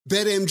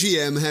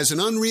BetMGM has an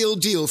unreal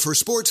deal for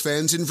sports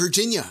fans in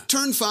Virginia.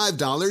 Turn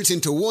 $5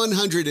 into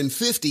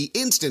 $150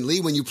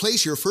 instantly when you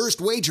place your first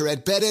wager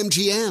at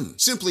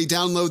BetMGM. Simply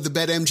download the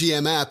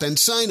BetMGM app and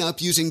sign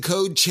up using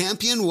code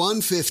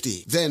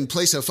Champion150. Then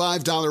place a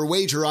 $5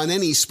 wager on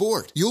any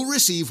sport. You'll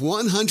receive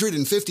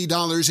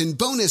 $150 in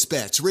bonus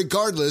bets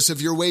regardless of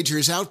your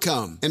wager's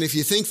outcome. And if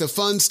you think the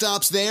fun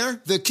stops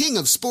there, the King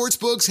of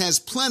Sportsbooks has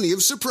plenty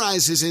of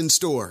surprises in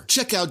store.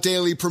 Check out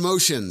daily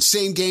promotions,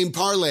 same-game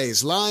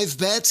parlays, live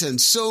bets,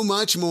 and so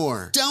much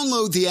more.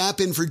 Download the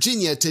app in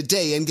Virginia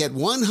today and get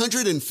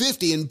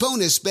 $150 in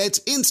bonus bets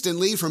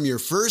instantly from your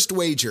first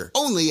wager.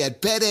 Only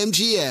at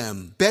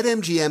BetMGM.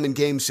 BetMGM and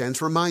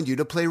GameSense remind you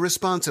to play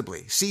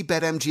responsibly. See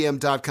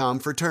BetMGM.com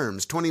for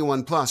terms.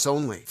 21 plus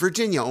only.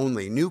 Virginia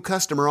only. New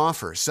customer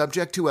offer.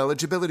 Subject to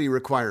eligibility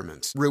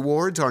requirements.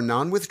 Rewards are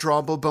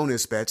non-withdrawable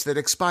bonus bets that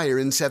expire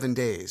in 7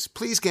 days.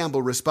 Please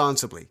gamble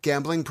responsibly.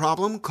 Gambling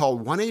problem? Call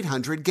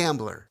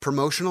 1-800-GAMBLER.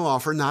 Promotional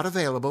offer not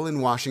available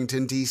in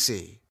Washington,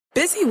 D.C.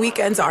 Busy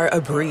weekends are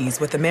a breeze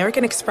with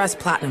American Express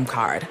Platinum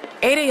Card.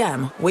 8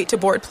 a.m., wait to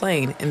board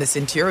plane in the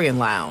Centurion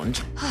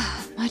Lounge.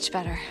 Much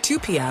better. 2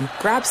 p.m.,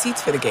 grab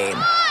seats for the game.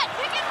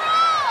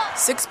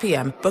 6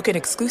 p.m., book an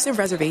exclusive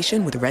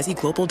reservation with Resy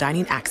Global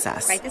Dining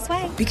Access. Right this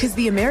way. Because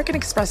the American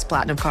Express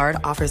Platinum Card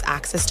offers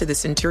access to the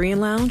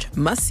Centurion Lounge,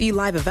 must-see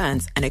live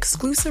events, and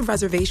exclusive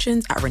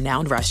reservations at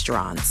renowned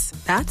restaurants.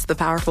 That's the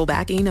powerful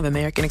backing of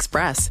American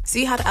Express.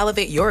 See how to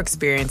elevate your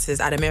experiences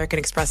at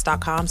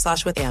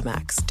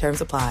americanexpress.com/withAmex. Terms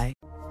apply.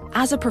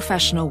 As a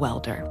professional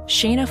welder,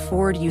 Shayna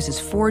Ford uses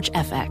Forge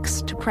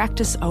FX to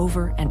practice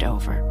over and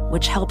over,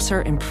 which helps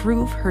her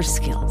improve her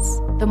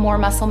skills. The more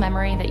muscle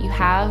memory that you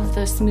have,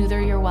 the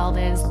smoother your weld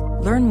is.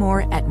 Learn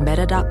more at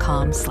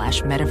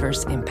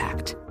meta.com/metaverse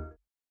impact.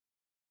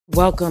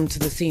 Welcome to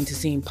the Scene to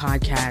Scene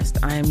podcast.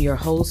 I am your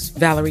host,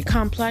 Valerie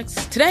Complex.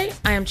 Today,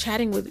 I am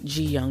chatting with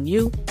Ji Young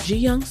Yoo. Ji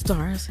Young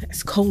stars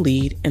as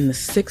co-lead in the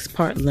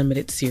 6-part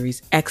limited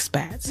series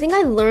Expats. I think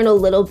I learn a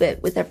little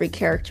bit with every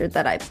character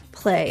that I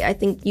play. I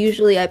think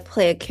usually I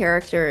play a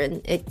character and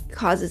it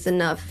causes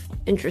enough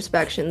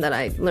introspection that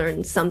I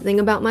learn something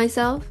about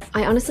myself.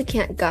 I honestly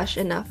can't gush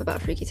enough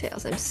about Freaky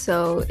Tales. I'm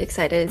so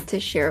excited to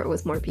share it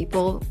with more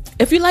people.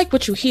 If you like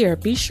what you hear,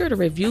 be sure to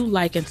review,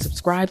 like, and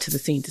subscribe to the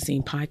Scene to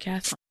Scene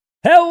podcast.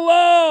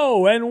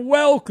 Hello and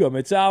welcome.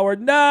 It's our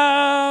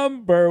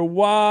number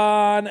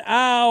one,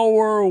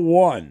 hour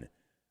one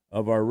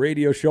of our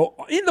radio show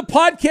in the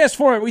podcast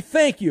format. We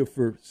thank you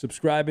for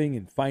subscribing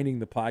and finding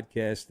the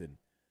podcast and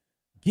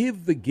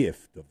give the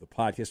gift of the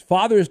podcast.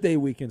 Father's Day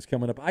weekend's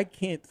coming up. I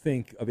can't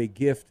think of a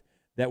gift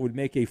that would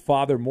make a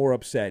father more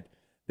upset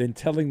than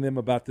telling them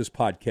about this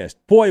podcast.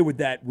 Boy, would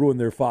that ruin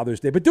their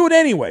Father's Day. But do it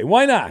anyway.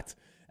 Why not?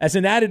 As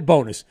an added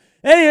bonus.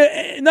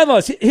 Hey,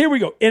 nonetheless, here we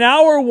go. In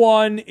hour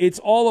one, it's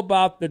all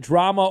about the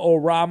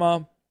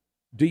drama-o-rama.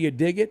 Do you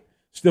dig it?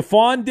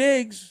 Stefon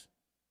Diggs,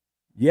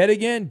 yet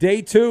again,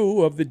 day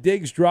 2 of the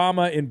Diggs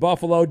drama in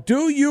Buffalo.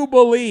 Do you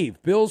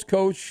believe Bills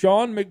coach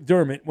Sean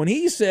McDermott when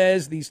he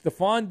says the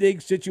Stefon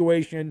Diggs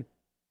situation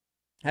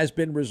has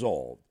been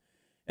resolved?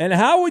 And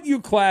how would you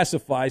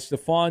classify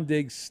Stefon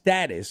Diggs'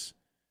 status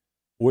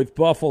with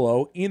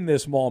Buffalo in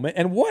this moment?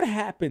 And what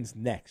happens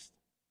next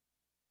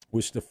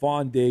with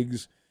Stefon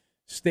Diggs'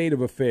 state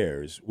of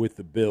affairs with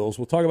the Bills?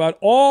 We'll talk about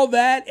all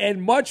that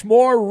and much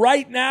more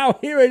right now.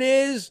 Here it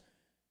is.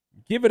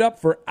 Give it up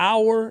for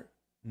hour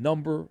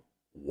number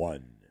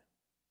 1.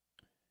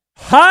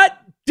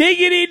 Hot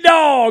diggity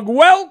dog.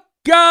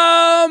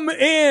 Welcome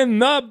in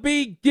the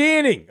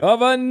beginning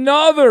of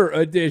another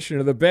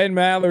edition of the Ben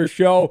Maller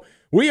Show.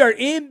 We are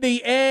in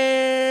the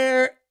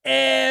air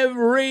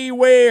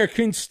everywhere,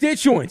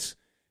 constituents,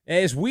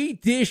 as we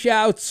dish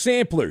out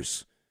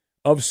samplers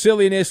of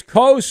silliness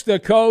coast to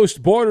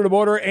coast, border to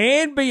border,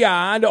 and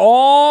beyond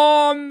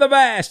on the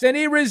vast and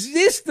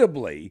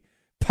irresistibly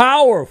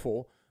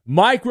powerful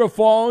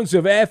microphones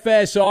of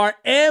FSR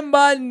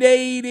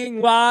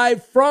emanating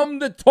live from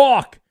the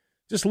talk.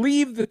 Just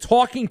leave the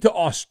talking to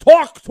us.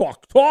 Talk,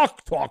 talk,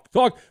 talk, talk,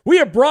 talk. We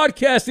are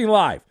broadcasting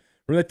live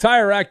from the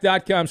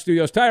TireRack.com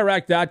studios.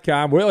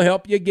 TireRack.com will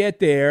help you get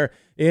there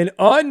in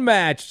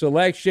unmatched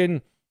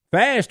selection,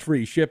 fast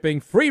free shipping,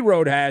 free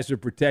road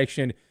hazard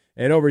protection,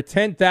 and over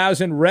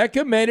 10,000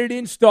 recommended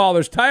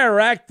installers.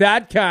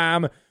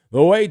 TireRack.com,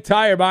 the way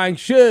tire buying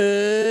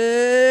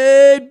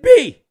should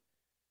be.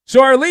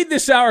 So our lead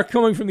this hour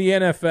coming from the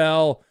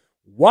NFL,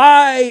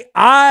 why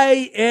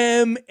I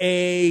am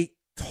a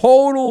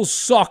total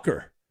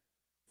sucker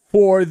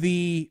for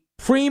the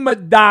prima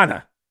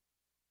donna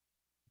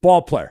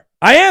ball player.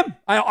 I am.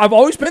 I've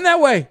always been that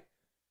way.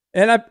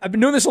 And I've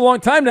been doing this a long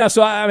time now,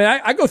 so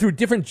I go through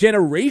different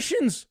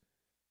generations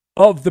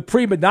of the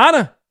prima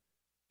donna.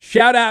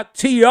 Shout out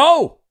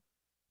T.O.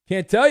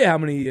 Can't tell you how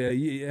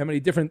many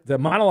different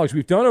monologues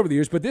we've done over the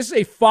years, but this is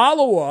a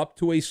follow-up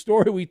to a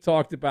story we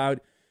talked about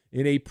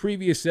in a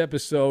previous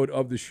episode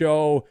of the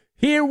show.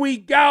 Here we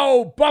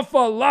go,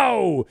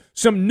 Buffalo.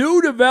 Some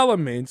new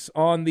developments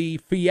on the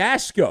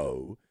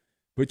fiasco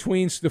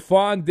between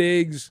Stefon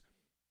Diggs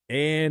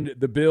and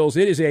the Bills.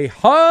 It is a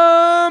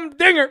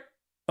humdinger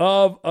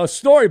of a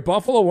story.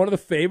 Buffalo, one of the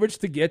favorites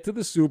to get to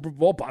the Super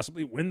Bowl,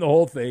 possibly win the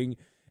whole thing.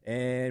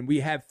 And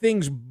we have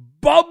things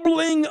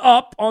bubbling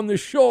up on the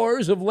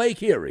shores of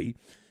Lake Erie.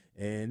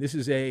 And this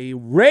is a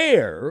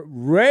rare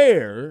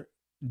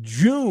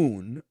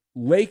June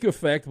lake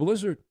effect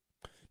blizzard.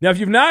 Now, if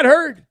you've not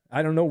heard,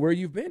 I don't know where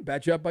you've been.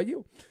 Bad job by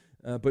you.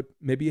 But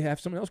maybe you have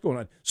something else going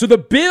on. So the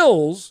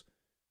Bills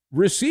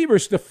receiver,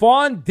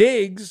 Stephon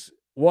Diggs,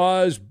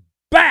 was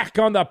back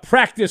on the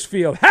practice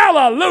field.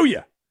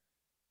 Hallelujah!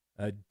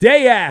 A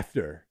day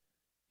after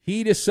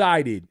he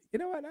decided, you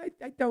know what,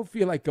 I don't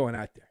feel like going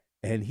out there.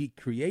 And he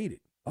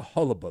created a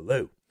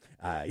hullabaloo.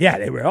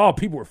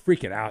 People were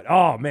freaking out.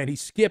 Oh, man, he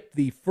skipped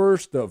the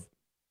first of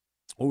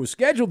what was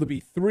scheduled to be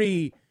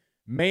 3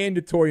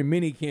 mandatory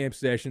minicamp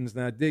sessions.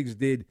 Now, Diggs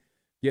did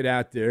get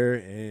out there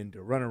and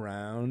run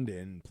around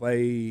and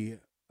play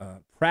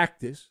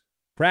practice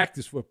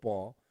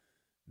football.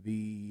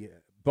 The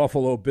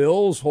Buffalo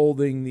Bills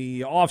holding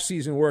the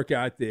offseason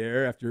workout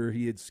there after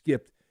he had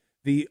skipped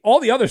all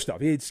the other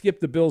stuff. He had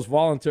skipped the Bills'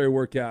 voluntary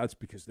workouts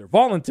because they're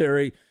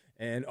voluntary,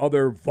 and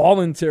other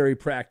voluntary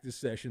practice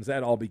sessions.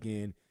 That all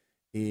began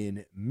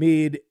in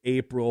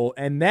mid-April.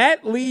 And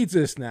that leads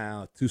us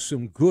now to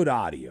some good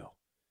audio.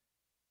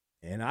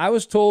 And I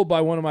was told by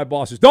one of my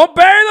bosses, don't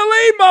bury the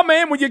lead, my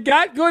man. When you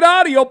got good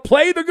audio,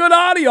 play the good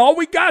audio. All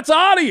we got's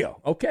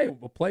audio. Okay,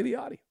 we'll play the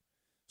audio.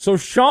 So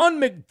Sean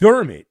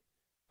McDermott,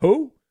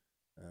 who?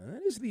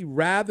 That is the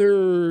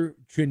rather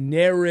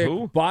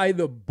generic,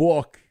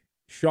 by-the-book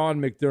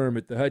Sean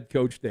McDermott, the head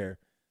coach there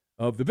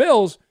of the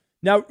Bills.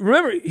 Now,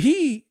 remember,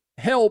 he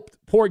helped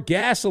pour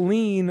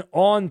gasoline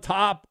on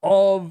top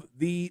of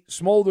the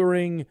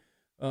smoldering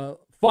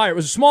fire. It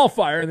was a small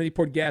fire, and then he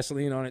poured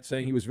gasoline on it,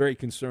 saying he was very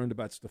concerned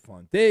about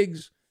Stephon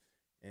Diggs.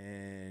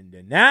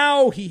 And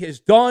now he has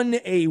done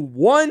a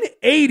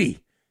 180.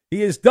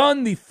 He has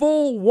done the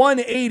full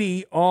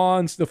 180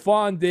 on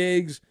Stephon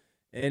Diggs.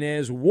 And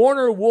as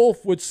Warner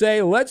Wolf would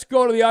say, let's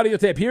go to the audio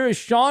tape. Here is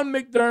Sean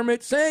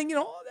McDermott saying,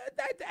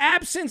 that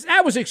absence,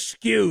 that was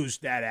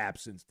excused, that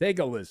absence. Take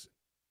a listen.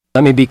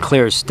 Let me be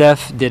clear.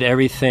 Steph did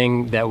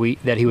everything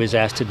that he was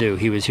asked to do.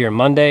 He was here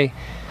Monday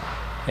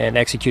and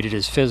executed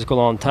his physical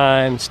on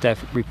time.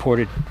 Steph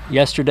reported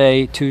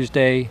yesterday,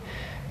 Tuesday,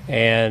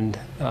 and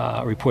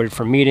reported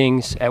for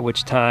meetings, at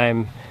which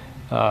time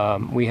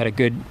we had a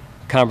good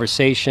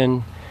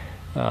conversation,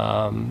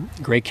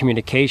 great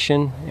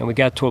communication, and we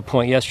got to a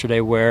point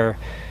yesterday where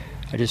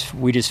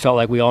we just felt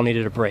like we all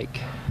needed a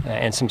break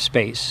and some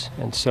space.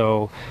 And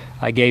so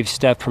I gave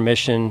Steph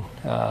permission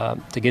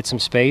to get some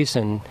space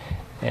and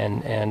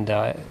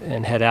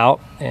head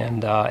out,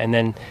 and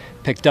then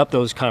picked up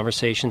those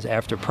conversations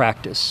after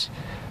practice.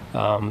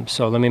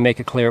 So let me make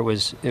it clear: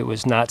 it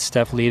was not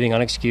Steph leaving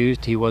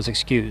unexcused. He was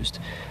excused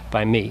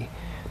by me,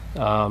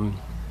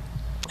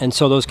 and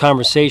so those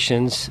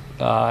conversations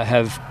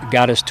have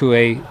got us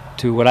to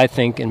what I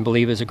think and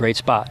believe is a great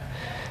spot.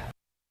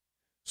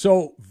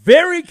 So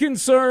very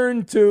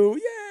concerned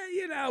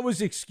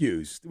was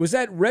excused. Was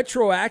that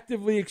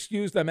retroactively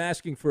excused? I'm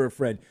asking for a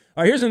friend.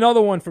 All right, here's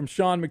another one from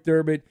Sean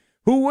McDermott,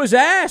 who was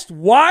asked,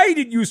 why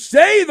did you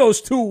say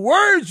those 2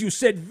 words? You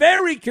said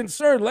very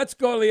concerned. Let's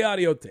go to the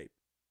audio tape.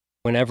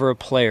 Whenever a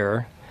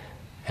player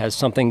has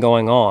something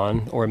going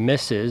on or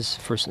misses,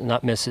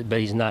 but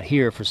he's not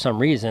here for some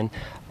reason,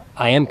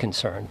 I am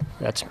concerned.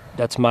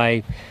 That's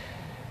my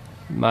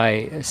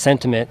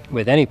sentiment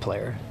with any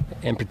player,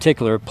 in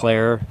particular a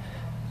player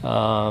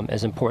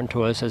as important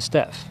to us as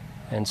Steph.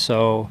 And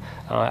so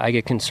I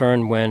get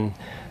concerned when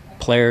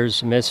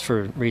players miss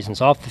for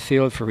reasons off the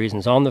field, for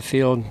reasons on the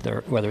field,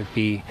 whether it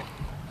be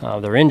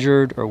they're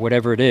injured or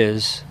whatever it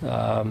is.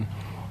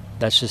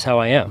 That's just how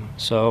I am.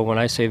 So when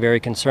I say very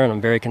concerned,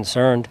 I'm very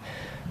concerned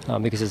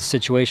because it's a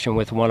situation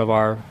with one of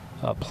our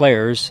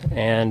players,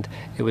 and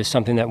it was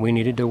something that we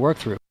needed to work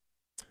through.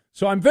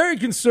 So I'm very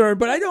concerned,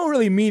 but I don't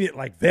really mean it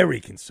like very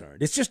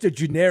concerned. It's just a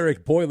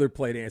generic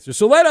boilerplate answer.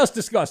 So let us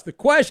discuss the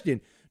question.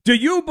 Do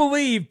you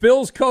believe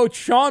Bills coach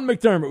Sean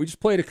McDermott, we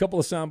just played a couple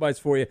of sound bites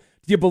for you,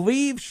 do you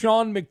believe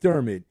Sean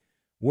McDermott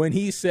when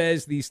he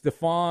says the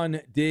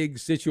Stephon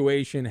Diggs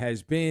situation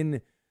has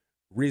been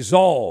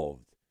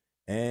resolved?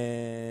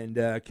 And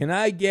can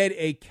I get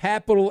a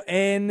capital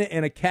N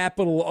and a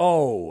capital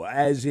O,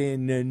 as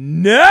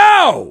in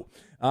no?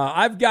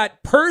 I've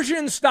got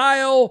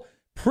Persian-style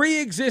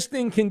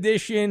pre-existing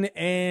condition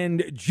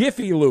and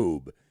Jiffy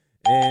Lube.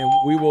 And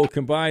we will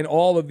combine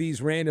all of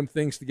these random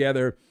things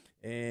together,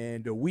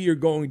 and we are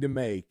going to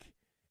make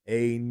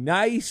a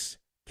nice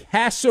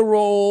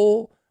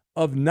casserole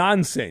of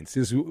nonsense.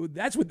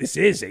 That's what this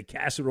is, a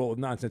casserole of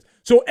nonsense.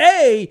 So,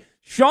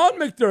 Sean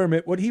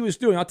McDermott, what he was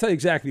doing, I'll tell you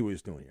exactly what he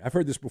was doing. I've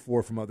heard this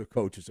before from other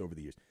coaches over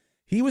the years.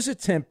 He was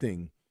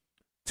attempting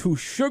to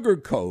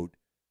sugarcoat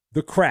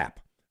the crap,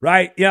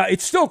 right? Yeah,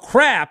 it's still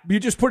crap. You're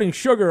just putting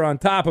sugar on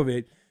top of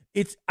it.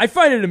 I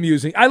find it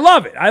amusing. I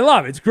love it.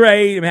 It's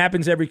great. It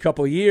happens every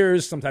couple of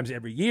years, sometimes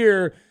every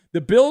year.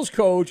 The Bills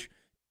coach,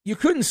 you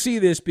couldn't see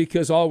this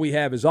because all we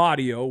have is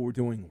audio. We're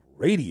doing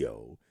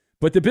radio.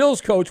 But the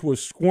Bills coach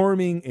was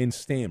squirming and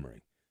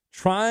stammering,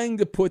 trying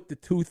to put the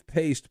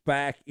toothpaste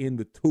back in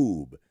the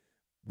tube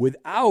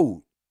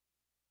without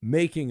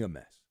making a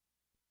mess.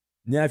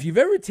 Now, if you've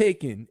ever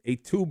taken a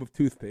tube of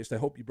toothpaste, I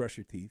hope you brush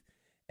your teeth,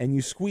 and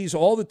you squeeze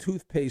all the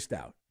toothpaste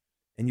out,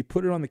 and you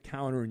put it on the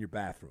counter in your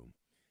bathroom,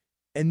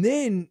 and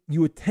then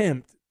you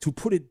attempt to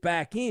put it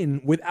back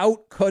in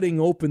without cutting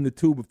open the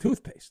tube of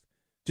toothpaste,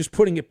 just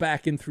putting it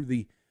back in through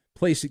the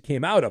place it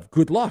came out of.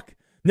 Good luck.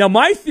 Now,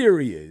 my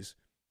theory is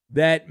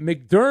that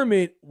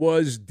McDermott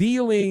was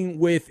dealing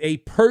with a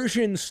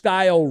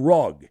Persian-style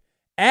rug,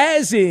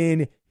 as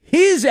in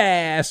his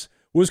ass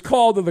was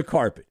called to the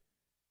carpet,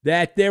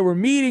 that there were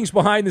meetings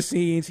behind the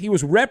scenes. He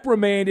was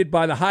reprimanded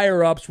by the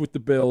higher-ups with the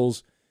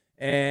Bills,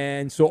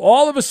 and so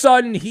all of a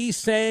sudden he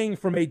sang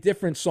from a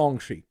different song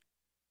sheet.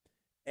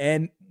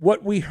 And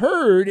what we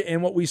heard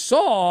and what we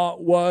saw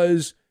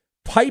was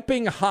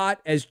piping hot,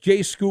 as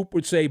Jay Scoop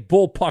would say,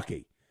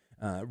 bullpucky.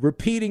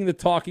 Repeating the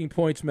talking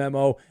points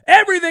memo.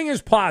 Everything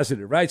is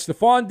positive, right?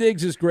 Stephon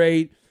Diggs is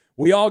great.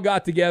 We all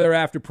got together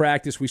after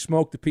practice. We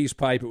smoked a peace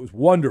pipe. It was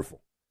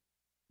wonderful.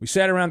 We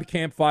sat around the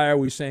campfire.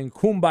 We sang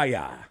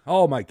Kumbaya.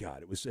 Oh, my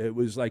God. It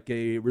was like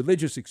a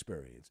religious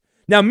experience.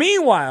 Now,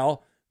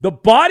 meanwhile, the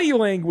body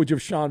language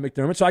of Sean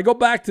McDermott. So I go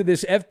back to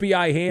this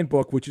FBI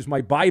handbook, which is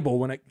my Bible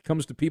when it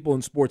comes to people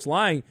in sports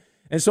lying.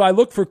 And so I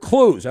look for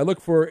clues. I look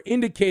for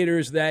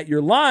indicators that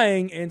you're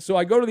lying. And so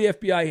I go to the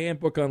FBI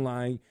handbook on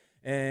lying.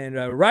 And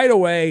right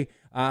away,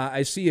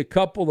 I see a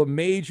couple of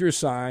major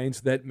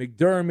signs that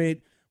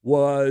McDermott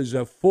was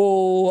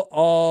full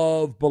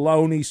of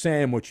bologna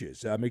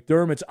sandwiches.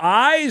 McDermott's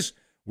eyes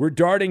were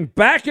darting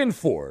back and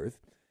forth.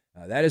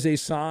 That is a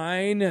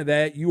sign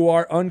that you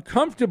are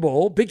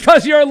uncomfortable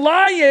because you're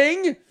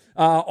lying.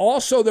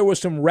 Also, there was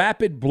some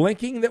rapid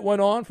blinking that went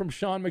on from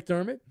Sean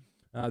McDermott.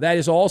 That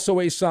is also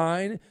a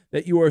sign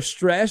that you are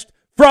stressed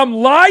from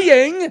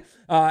lying.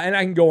 And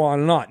I can go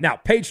on and on. Now,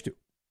 page 2.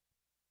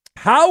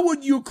 How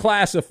would you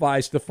classify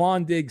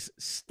Stephon Diggs'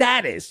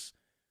 status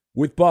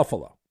with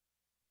Buffalo?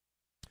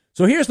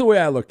 So here's the way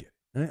I look at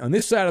it. Right? On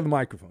this side of the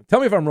microphone. Tell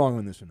me if I'm wrong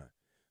on this or not.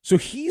 So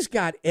he's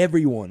got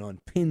everyone on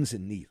pins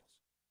and needles.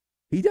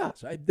 He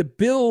does. Right? The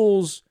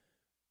Bills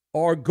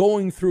are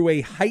going through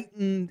a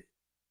heightened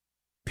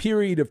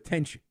period of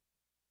tension.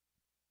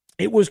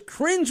 It was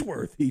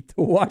cringeworthy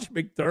to watch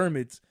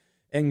McDermott's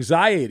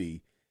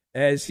anxiety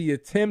as he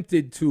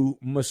attempted to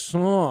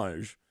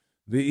massage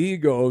the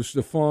ego of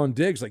Stephon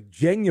Diggs, like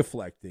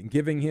genuflecting,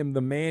 giving him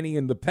the mani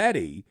and the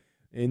petty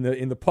in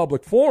the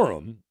public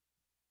forum.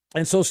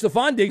 And so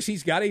Stephon Diggs,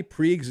 he's got a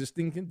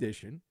pre-existing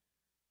condition,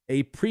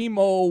 a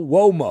primo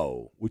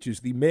uomo, which is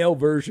the male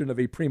version of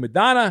a prima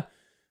donna,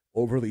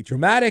 overly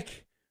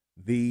dramatic,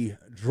 the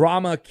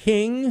drama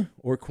king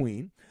or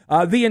queen.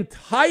 The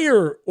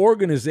entire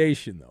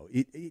organization, though,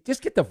 it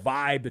just get the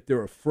vibe that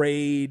they're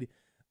afraid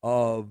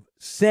of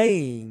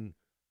saying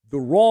the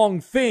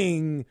wrong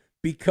thing,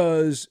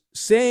 because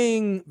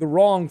saying the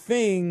wrong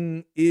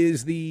thing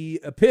is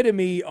the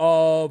epitome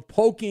of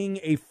poking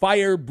a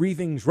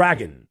fire-breathing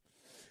dragon.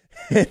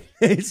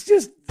 It's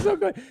just so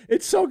good.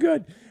 It's so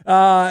good.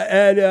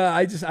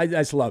 I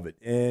just love it.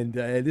 And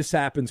this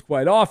happens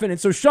quite often.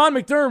 And so Sean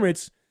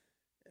McDermott's,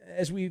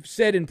 as we've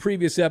said in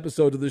previous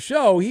episodes of the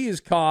show, he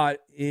is caught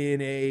in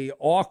a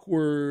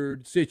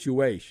awkward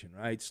situation,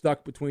 right?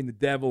 Stuck between the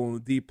devil and the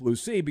deep blue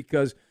sea,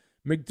 because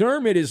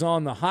McDermott is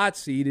on the hot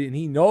seat, and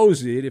he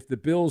knows it. If the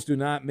Bills do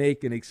not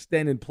make an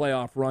extended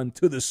playoff run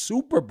to the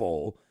Super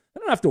Bowl, they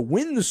don't have to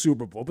win the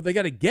Super Bowl, but they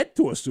got to get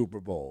to a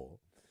Super Bowl.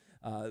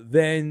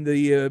 Then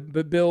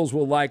the Bills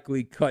will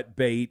likely cut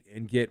bait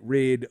and get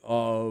rid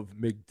of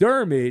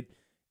McDermott.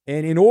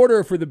 And in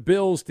order for the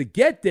Bills to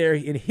get there,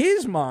 in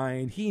his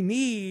mind, he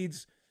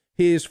needs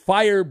his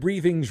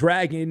fire-breathing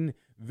dragon,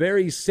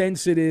 very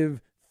sensitive,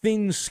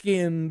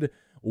 thin-skinned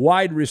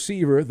wide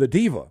receiver, the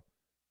Diva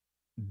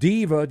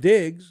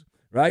Diggs,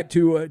 right,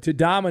 to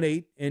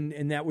dominate,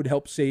 and that would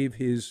help save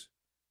his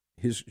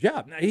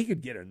job. Now, he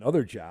could get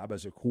another job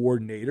as a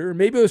coordinator.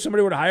 Maybe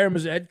somebody would hire him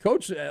as a head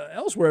coach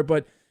elsewhere,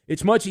 but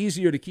it's much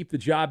easier to keep the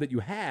job that you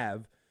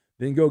have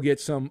than go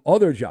get some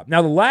other job.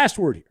 Now, the last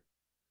word here.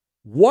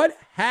 What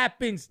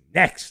happens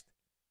next?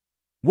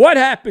 What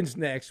happens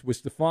next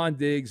with Stephon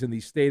Diggs and the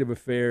state of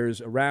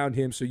affairs around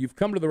him? So you've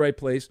come to the right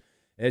place.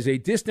 As a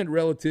distant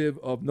relative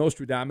of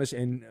Nostradamus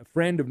and a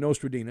friend of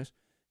Nostradamus,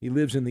 he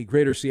lives in the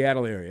greater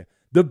Seattle area.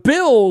 The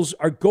Bills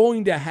are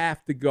going to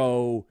have to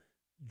go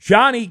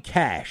Johnny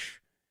Cash,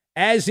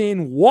 as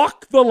in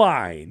walk the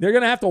line. They're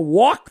going to have to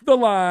walk the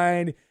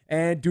line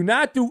and do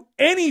not do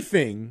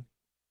anything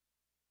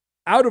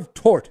out of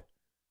tort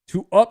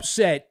to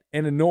upset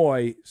and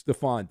annoy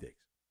Stephon Diggs.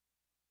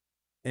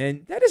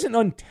 And that is an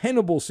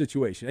untenable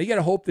situation. You got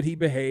to hope that he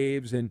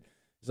behaves, and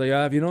it's like,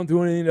 if you don't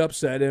do anything to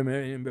upset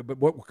him, but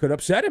what could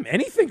upset him?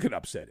 Anything could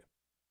upset him.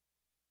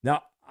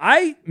 Now,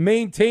 I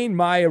maintain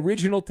my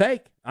original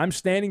take. I'm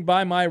standing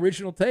by my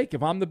original take.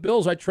 If I'm the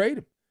Bills, I trade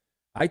him.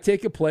 I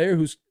take a player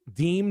who's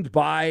deemed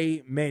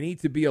by many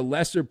to be a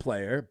lesser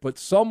player, but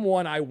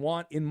someone I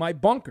want in my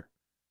bunker.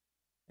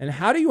 And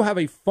how do you have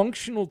a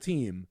functional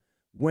team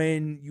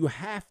when you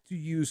have to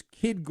use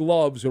kid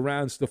gloves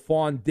around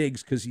Stephon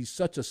Diggs because he's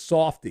such a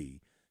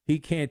softy, he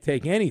can't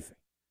take anything?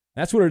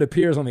 That's what it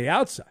appears on the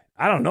outside.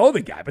 I don't know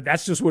the guy, but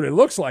that's just what it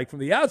looks like from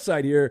the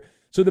outside here.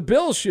 So the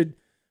Bills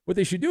what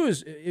they should do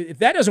is, if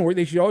that doesn't work,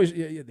 there's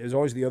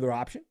always the other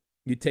option.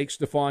 You take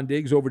Stephon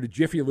Diggs over to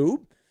Jiffy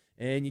Lube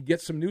and you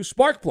get some new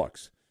spark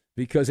plugs,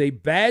 because a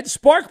bad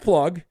spark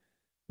plug,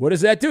 what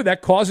does that do?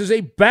 That causes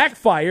a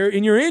backfire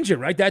in your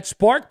engine, right? That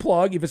spark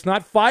plug, if it's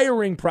not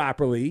firing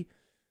properly,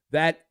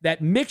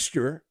 that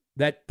mixture,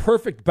 that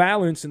perfect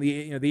balance in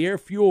the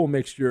air-fuel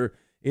mixture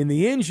in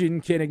the engine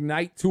can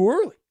ignite too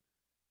early.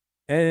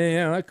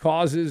 And it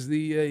causes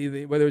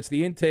the whether it's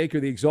the intake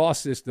or the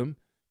exhaust system,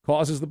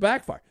 causes the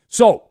backfire.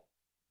 So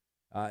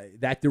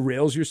that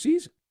derails your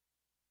season.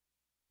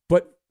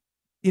 But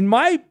in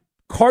my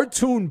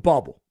cartoon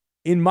bubble,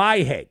 in my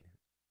head,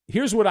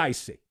 here's what I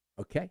see,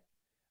 okay?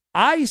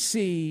 I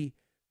see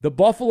the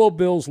Buffalo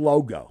Bills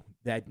logo,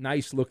 that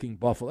nice-looking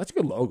buffalo. That's a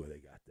good logo they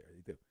got there.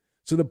 They do.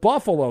 So the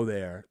buffalo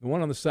there, the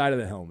one on the side of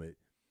the helmet,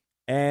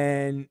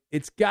 and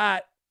it's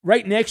got,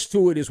 right next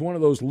to it is one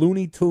of those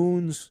Looney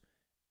Tunes,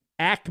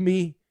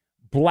 Acme,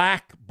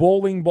 black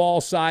bowling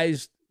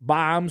ball-sized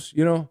bombs,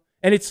 And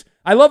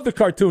I love the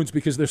cartoons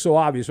because they're so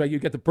obvious, right? You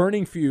get the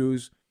burning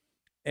fuse,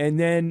 and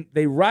then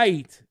they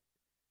write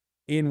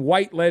in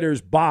white letters,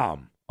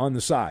 bomb, on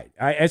the side.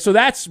 And so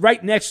that's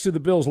right next to the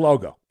Bills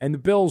logo. And the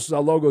Bills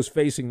logo is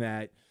facing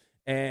that.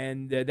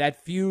 And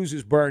that fuse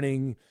is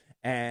burning.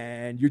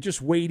 And you're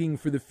just waiting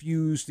for the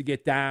fuse to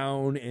get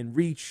down and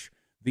reach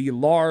the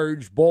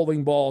large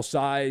bowling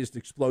ball-sized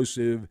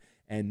explosive.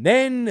 And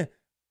then,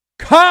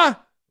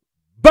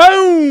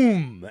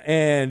 boom!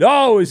 And,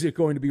 is it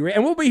going to be...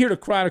 And we'll be here to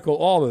chronicle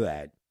all of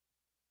that.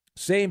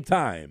 Same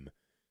time,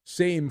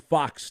 same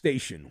Fox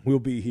station. We'll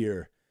be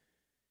here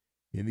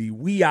in the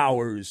wee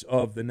hours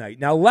of the night.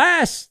 Now,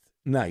 last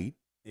night,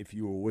 if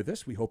you were with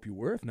us, we hope you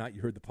were. If not,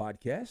 you heard the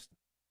podcast.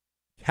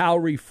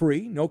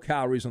 Calorie-free, no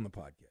calories on the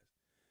podcast.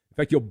 In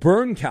fact, you'll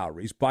burn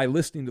calories by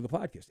listening to the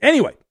podcast.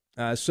 Anyway,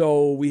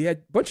 so we had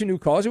a bunch of new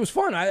calls. It was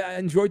fun. I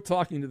enjoyed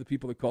talking to the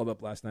people that called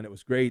up last night. It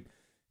was great.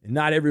 And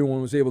not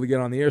everyone was able to get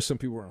on the air. Some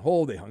people were on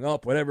hold. They hung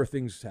up. Whatever,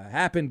 things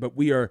happened. But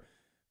we are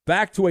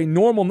back to a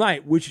normal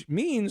night, which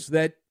means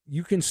that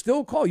you can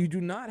still call. You do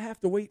not have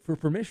to wait for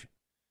permission.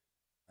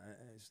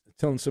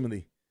 Telling some of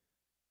the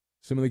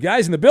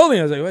guys in the building,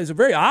 I was like, well, it's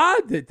very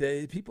odd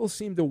that people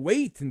seem to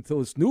wait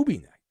until it's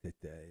newbie night.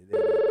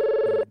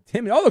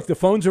 Tim, look, the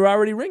phones are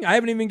already ringing. I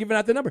haven't even given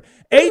out the number.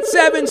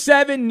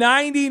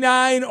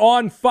 877-99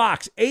 on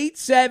Fox.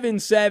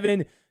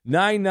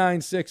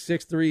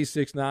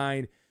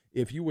 877-996-6369.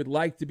 If you would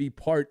like to be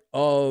part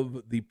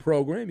of the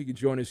program, you can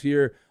join us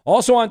here.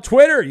 Also on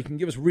Twitter, you can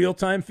give us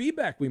real-time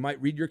feedback. We might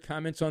read your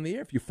comments on the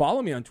air. If you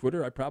follow me on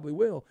Twitter, I probably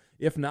will.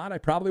 If not, I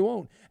probably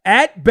won't.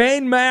 At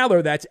Ben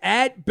Maller, that's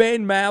at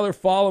Ben Maller.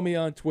 Follow me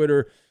on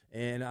Twitter.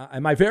 And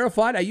am I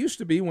verified? I used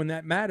to be when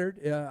that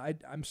mattered.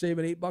 I'm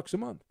saving $8 a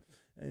month.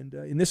 And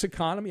in this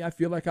economy, I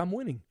feel like I'm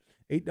winning.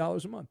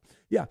 $8 a month.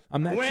 Yeah,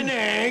 I'm that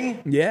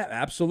winning. Yeah,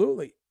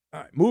 absolutely. All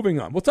right, moving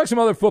on. We'll talk some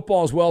other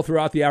football as well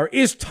throughout the hour.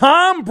 Is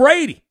Tom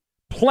Brady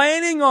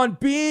planning on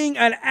being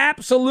an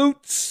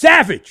absolute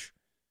savage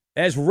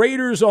as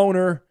Raiders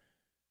owner?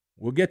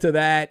 We'll get to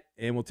that,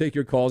 and we'll take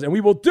your calls, and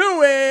we will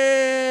do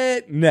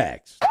it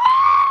next.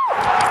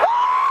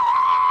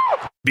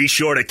 Be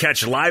sure to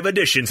catch live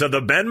editions of the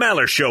Ben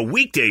Maller Show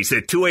weekdays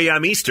at 2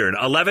 a.m. Eastern,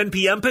 11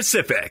 p.m.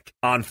 Pacific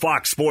on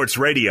Fox Sports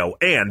Radio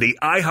and the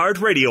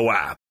iHeartRadio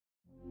app.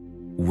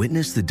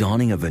 Witness the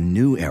dawning of a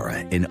new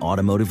era in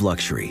automotive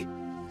luxury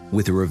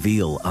with a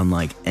reveal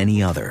unlike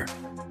any other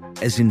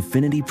as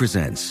Infiniti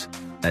presents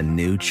a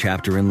new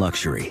chapter in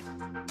luxury,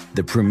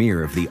 the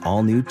premiere of the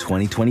all-new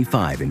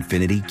 2025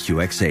 Infiniti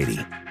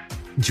QX80.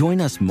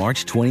 Join us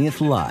March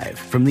 20th live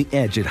from the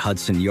Edge at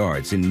Hudson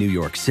Yards in New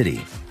York City,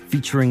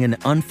 featuring an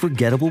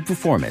unforgettable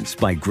performance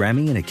by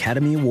Grammy and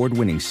Academy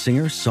Award-winning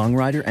singer,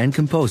 songwriter, and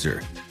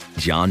composer,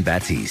 Jon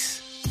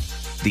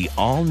Batiste. The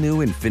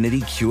all-new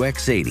Infiniti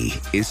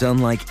QX80 is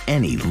unlike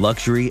any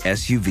luxury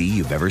SUV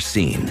you've ever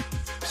seen.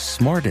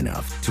 Smart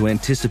enough to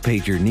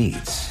anticipate your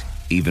needs,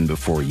 even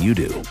before you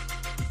do.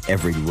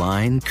 Every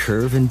line,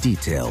 curve, and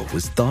detail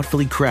was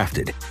thoughtfully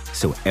crafted,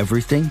 so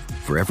everything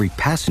for every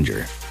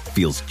passenger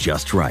feels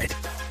just right.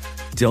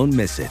 Don't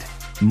miss it.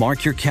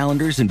 Mark your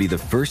calendars and be the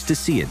first to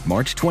see it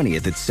March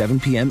 20th at 7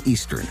 p.m.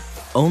 Eastern,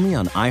 only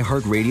on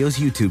iHeartRadio's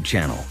YouTube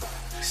channel.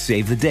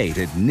 Save the date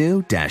at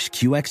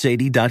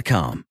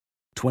new-QX80.com.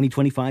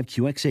 2025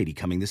 QX80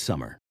 coming this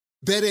summer.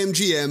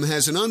 BetMGM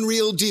has an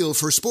unreal deal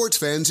for sports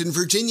fans in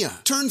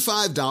Virginia. Turn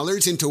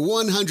 $5 into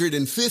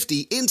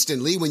 $150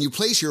 instantly when you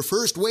place your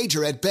first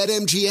wager at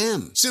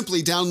BetMGM.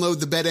 Simply download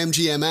the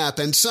BetMGM app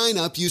and sign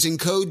up using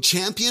code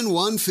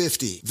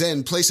Champion150.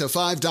 Then place a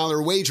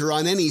 $5 wager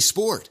on any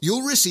sport.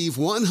 You'll receive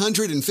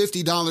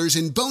 $150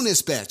 in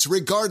bonus bets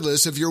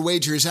regardless of your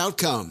wager's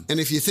outcome. And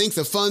if you think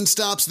the fun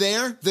stops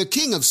there, the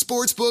King of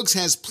Sportsbooks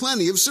has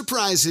plenty of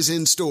surprises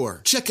in store.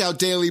 Check out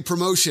daily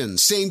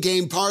promotions,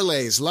 same-game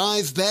parlays,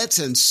 live bets,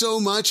 and so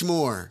much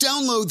more.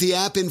 Download the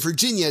app in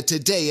Virginia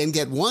today and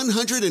get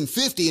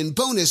 $150 in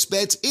bonus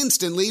bets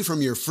instantly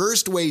from your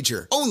first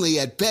wager. Only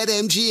at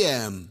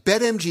BetMGM.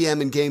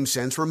 BetMGM and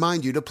GameSense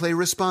remind you to play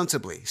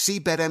responsibly. See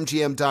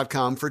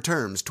BetMGM.com for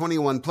terms.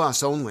 21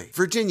 plus only.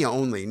 Virginia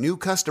only. New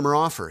customer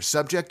offer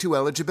subject to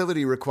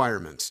eligibility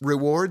requirements.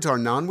 Rewards are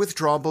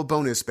non-withdrawable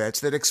bonus bets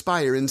that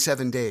expire in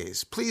 7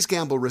 days. Please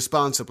gamble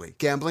responsibly.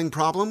 Gambling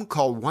problem?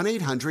 Call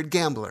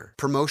 1-800-GAMBLER.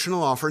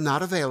 Promotional offer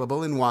not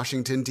available in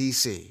Washington,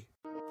 D.C.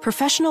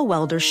 Professional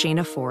welder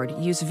Shayna Ford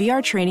used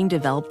VR training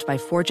developed by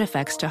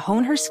ForgeFX to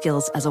hone her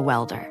skills as a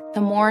welder. The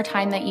more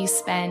time that you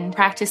spend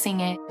practicing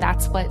it,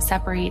 that's what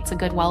separates a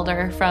good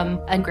welder from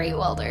a great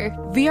welder.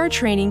 VR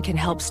training can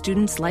help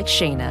students like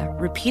Shayna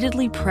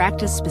repeatedly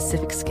practice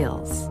specific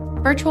skills.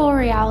 Virtual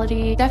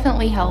reality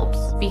definitely helps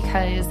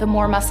because the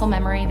more muscle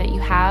memory that you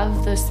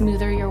have, the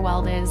smoother your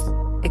weld is.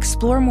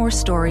 Explore more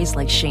stories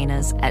like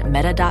Shayna's at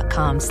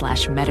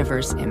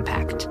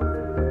meta.com/metaverseimpact.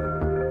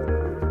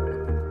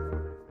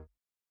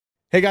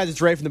 Hey guys,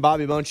 it's Ray from the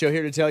Bobby Bones Show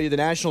here to tell you the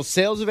national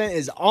sales event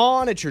is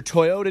on at your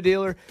Toyota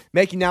dealer,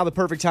 making now the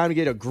perfect time to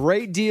get a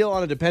great deal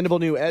on a dependable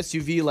new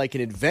SUV like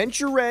an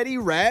adventure-ready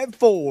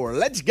RAV4.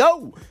 Let's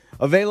go!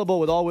 Available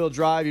with all-wheel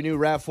drive, your new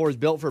RAV4 is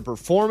built for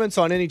performance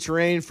on any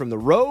terrain, from the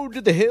road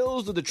to the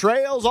hills to the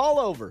trails, all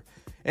over.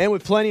 And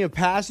with plenty of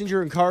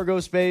passenger and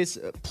cargo space,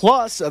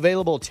 plus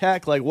available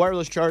tech like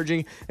wireless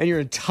charging, and your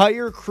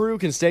entire crew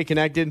can stay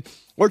connected.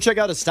 Or check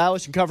out a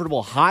stylish and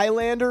comfortable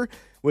Highlander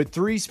with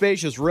 3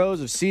 spacious rows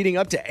of seating,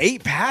 up to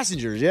 8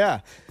 passengers, yeah.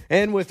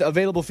 And with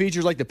available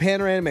features like the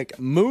panoramic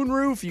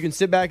moonroof, you can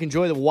sit back and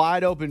enjoy the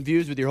wide open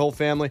views with your whole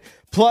family.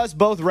 Plus,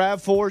 both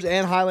RAV4s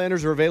and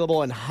Highlanders are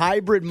available in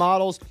hybrid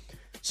models.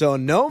 So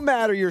no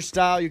matter your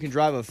style, you can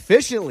drive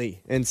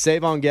efficiently and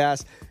save on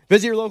gas.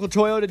 Visit your local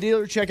Toyota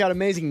dealer. Check out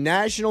amazing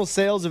national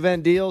sales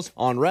event deals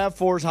on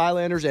RAV4s,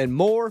 Highlanders, and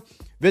more.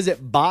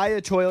 Visit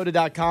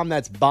buyatoyota.com.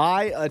 That's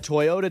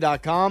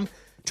buyatoyota.com.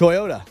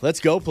 Toyota,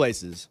 let's go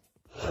places.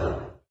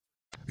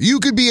 You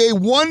could be a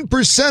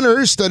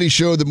 1%er. Studies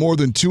show that more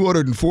than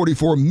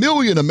 244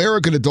 million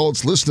American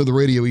adults listen to the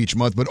radio each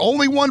month, but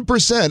only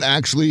 1%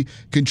 actually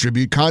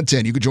contribute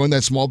content. You could join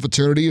that small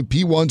fraternity of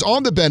P1s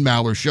on the Ben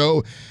Maller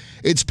Show.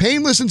 It's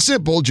painless and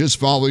simple. Just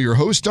follow your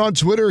host on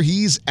Twitter.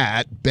 He's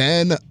at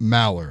Ben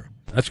Maller.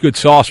 That's good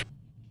sauce.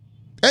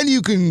 And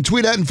you can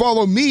tweet at and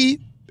follow me,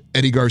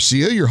 Eddie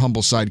Garcia, your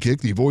humble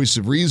sidekick, the voice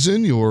of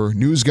reason, your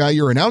news guy,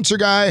 your announcer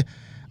guy.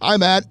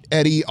 I'm at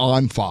Eddie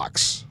on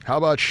Fox. How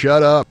about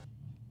shut up?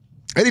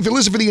 And if you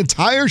listen for the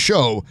entire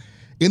show,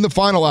 in the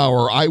final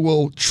hour, I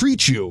will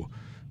treat you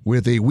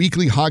with a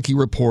weekly hockey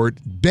report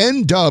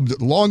Ben dubbed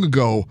long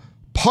ago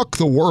Puck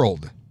the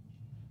World.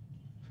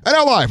 And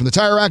now live from the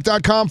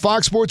TireRack.com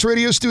Fox Sports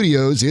Radio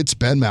studios, it's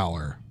Ben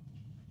Maller.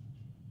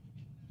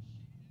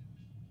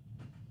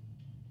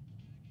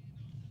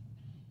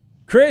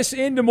 Chris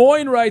in Des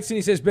Moines writes, and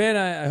he says, Ben,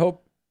 I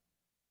hope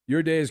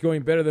your day is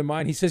going better than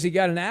mine. He says he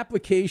got an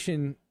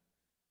application.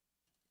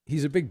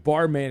 He's a big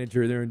bar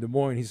manager there in Des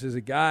Moines. He says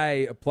a guy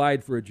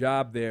applied for a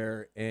job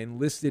there and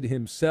listed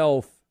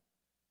himself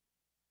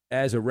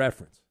as a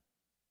reference.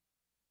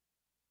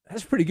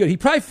 That's pretty good. He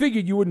probably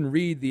figured you wouldn't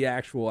read the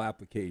actual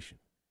application.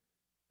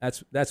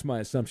 That's my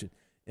assumption.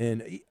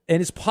 And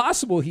it's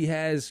possible he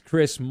has,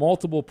 Chris,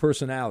 multiple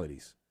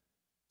personalities.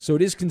 So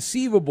it is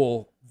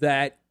conceivable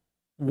that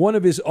one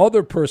of his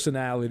other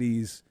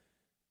personalities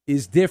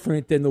is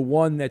different than the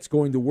one that's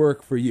going to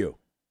work for you.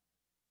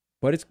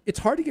 But it's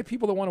hard to get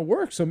people that want to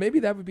work, so maybe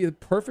that would be the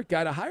perfect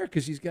guy to hire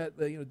because he's got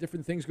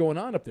different things going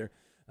on up there.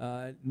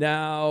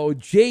 Now,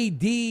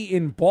 JD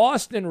in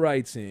Boston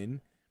writes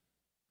in,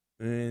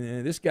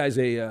 and this guy's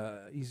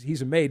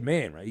he's a made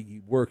man, right?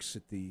 He works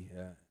at the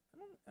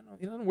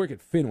he doesn't work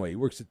at Fenway. He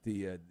works at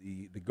the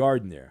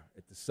Garden there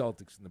at the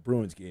Celtics and the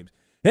Bruins games.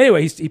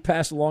 Anyway, he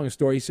passed along a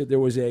story. He said there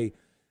was a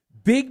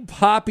Big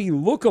Papi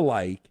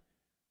lookalike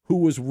who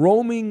was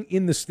roaming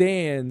in the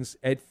stands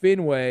at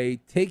Fenway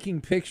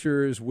taking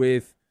pictures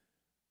with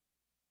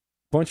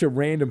a bunch of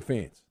random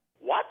fans.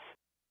 What?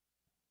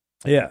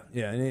 Yeah,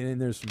 and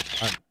there's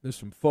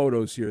some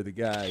photos here of the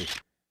guy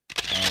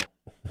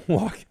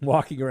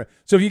walking around.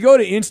 So if you go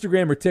to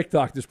Instagram or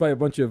TikTok, there's probably a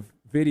bunch of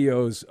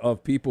videos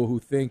of people who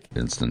think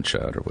Instant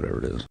Chat or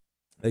whatever it is.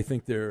 They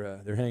think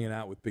they're hanging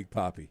out with Big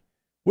Papi.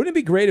 Wouldn't it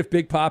be great if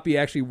Big Papi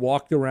actually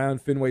walked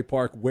around Fenway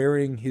Park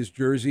wearing his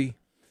jersey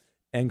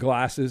and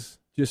glasses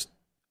just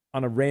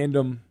on a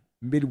random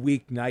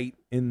midweek night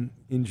in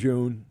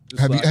June?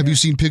 Have you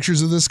seen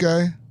pictures of this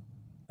guy?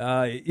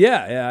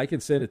 Yeah, I can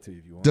send it to you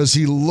if you want. Does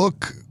he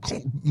look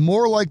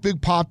more like Big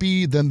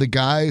Papi than the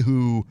guy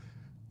who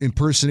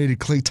impersonated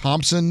Klay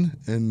Thompson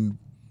and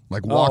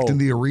walked in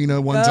the arena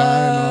one time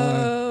and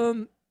all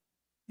that?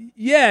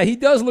 Yeah, he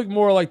does look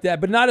more like that,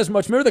 but not as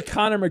much. Remember the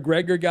Conor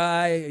McGregor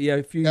guy? Yeah,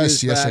 a few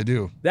years back? Yes, I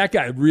do. That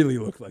guy really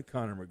looked like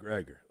Conor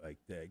McGregor,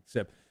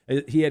 except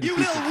he had to keep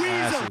the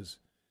glasses.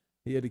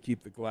 He had to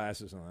keep the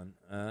glasses on.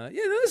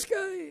 This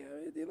guy,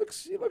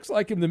 he looks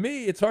like him to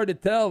me. It's hard to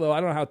tell, though. I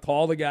don't know how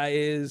tall the guy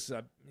is.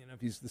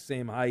 If he's the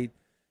same height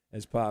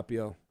as Papi.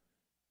 I'll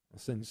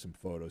send you some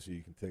photos so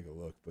you can take a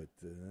look. But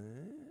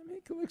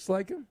he looks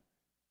like him.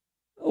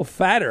 A little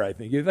fatter, I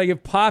think. If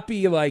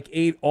Papi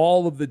ate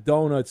all of the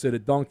donuts at a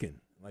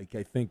Dunkin', I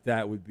think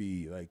that would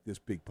be this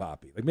Big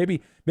Papi.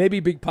 Maybe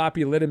Big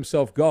Papi let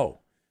himself go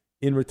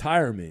in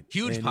retirement.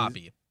 Huge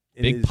Papi,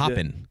 Big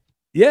Poppin'.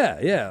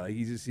 Yeah.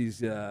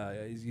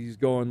 He's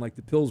going like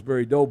the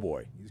Pillsbury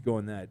Doughboy. He's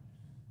going that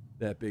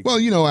big.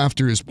 Well,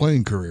 after his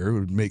playing career, it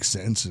would make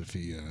sense if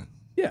he.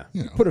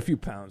 Put a few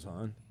pounds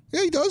on.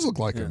 Yeah, he does look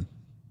like him.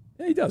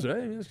 Yeah, he does,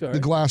 right? That's all right. The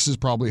glasses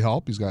probably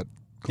help. He's got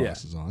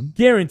glasses on.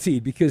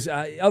 Guaranteed, because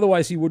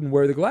otherwise he wouldn't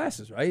wear the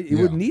glasses, right? He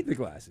wouldn't need the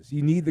glasses.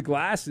 You need the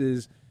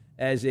glasses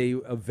as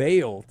a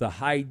veil to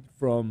hide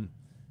from,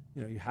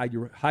 you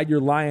hide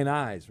your lion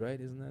eyes, right?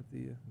 Isn't that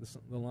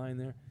the line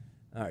there?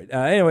 All right.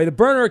 Anyway, the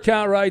burner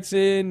account writes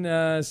in,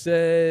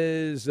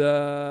 says,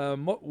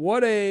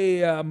 what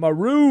a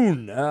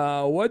maroon.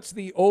 What's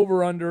the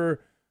over-under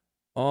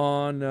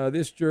on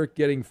this jerk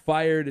getting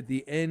fired at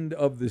the end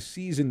of the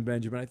season,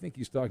 Benjamin? I think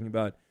he's talking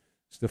about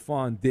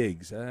Stephon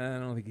Diggs. I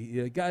don't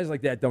think guys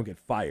like that don't get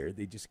fired.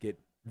 They just get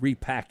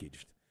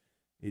repackaged.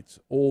 It's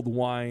old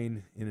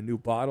wine in a new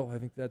bottle. I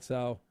think that's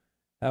how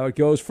it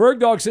goes.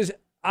 Fergdog says,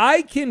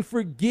 I can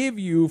forgive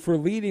you for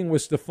leading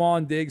with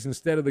Stephon Diggs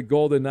instead of the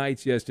Golden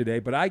Knights yesterday,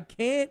 but I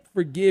can't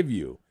forgive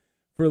you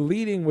for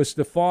leading with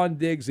Stephon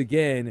Diggs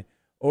again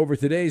over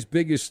today's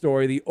biggest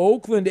story. The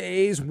Oakland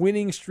A's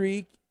winning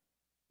streak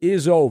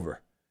is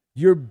over.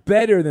 You're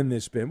better than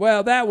this, Ben.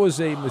 Well, that was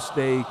a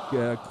mistake.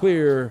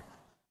 Clear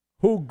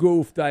who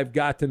goofed, I've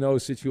got to know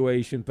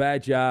situation.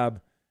 Bad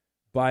job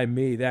by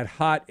me. That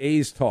hot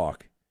A's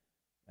talk.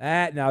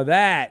 Now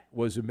that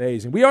was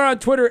amazing. We are on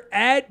Twitter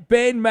at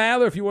Ben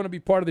Maller. If you want to be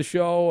part of the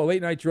show, a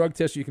late night drug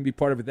test, you can be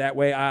part of it that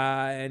way.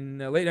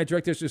 And a late night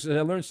drug tester says,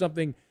 I learned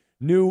something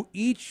new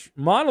each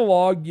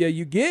monologue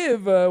you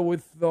give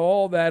with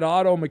all that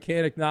auto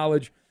mechanic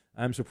knowledge.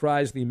 I'm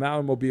surprised the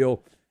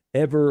Maller-mobile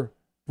ever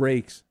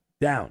breaks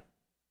down.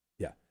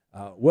 Yeah.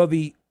 Well,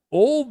 the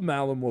old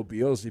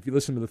Maller-mobiles, if you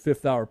listen to the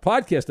Fifth Hour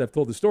podcast, I've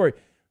told the story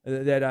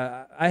that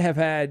I have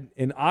had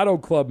an auto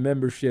club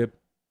membership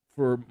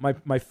for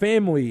my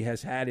family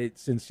has had it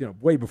since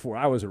way before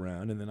I was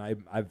around, and then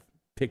I've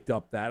picked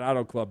up that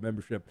auto club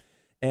membership,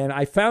 and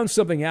I found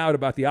something out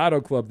about the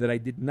auto club that I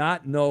did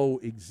not know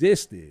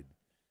existed,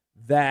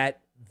 that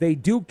they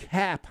do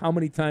cap how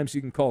many times you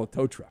can call a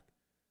tow truck,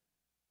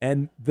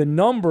 and the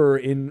number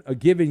in a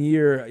given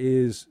year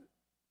is,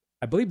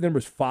 I believe the number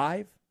is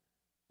 5,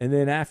 and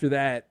then after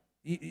that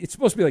it's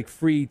supposed to be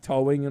free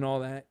towing and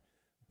all that,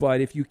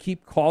 but if you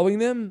keep calling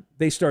them,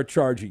 they start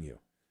charging you.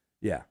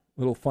 Yeah.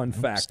 Little fun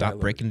fact. Stop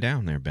breaking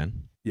down there,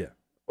 Ben. Yeah.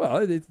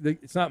 Well,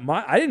 it's not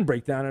I didn't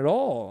break down at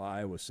all,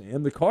 I was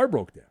saying. The car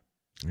broke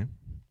down.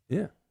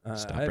 Yeah.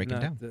 Stop breaking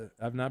down.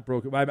 I've not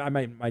broken.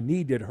 My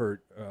knee did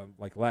hurt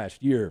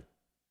last year.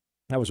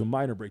 That was a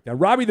minor breakdown.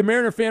 Robbie, the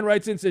Mariner fan,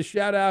 writes in, says,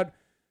 shout out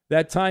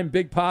that time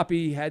Big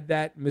Papi had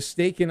that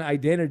mistaken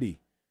identity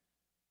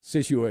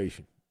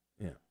situation.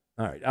 Yeah.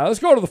 All right. Let's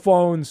go to the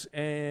phones,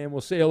 and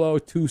we'll say hello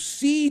to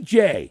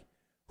CJ,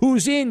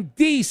 who's in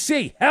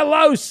D.C.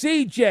 Hello,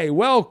 CJ.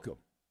 Welcome.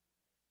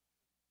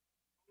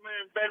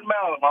 Man, Ben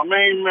Maller, my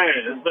main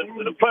man.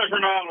 It's a pleasure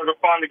and honor to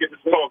finally get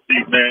to talk to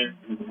you,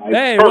 man.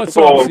 Hey, what's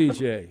up,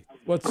 CJ?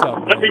 What's up,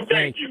 man? Let me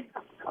thank you.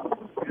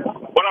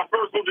 When I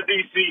first moved to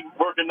D.C.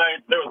 working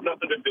nights, there was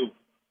nothing to do.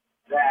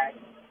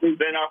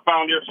 Then I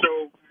found your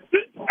show.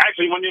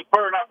 Actually, when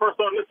I first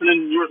started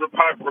listening, you were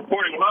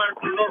reporting live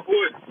from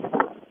Northwood.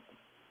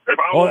 If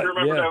I don't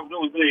remember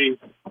those days.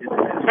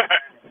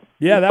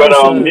 Yeah, that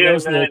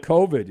was the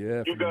COVID.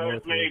 Yeah, you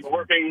guys made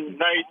working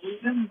nights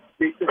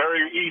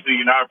very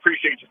easy, and I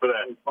appreciate you for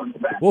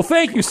that. Well,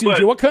 thank you,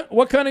 CJ.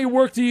 What kind of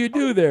work do you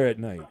do there at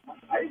night?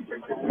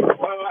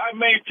 Well, I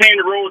maintain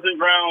the roads and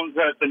grounds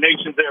at the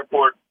nation's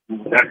airport,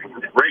 at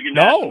Reagan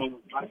National.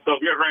 So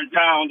if you're ever in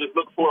town, just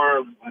look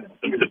for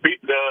the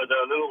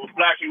little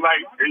flashing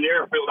light in the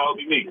airfield. That'll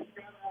be me.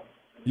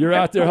 You're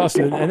out there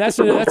hustling, and that's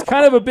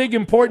kind of a big,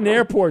 important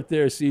airport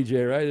there,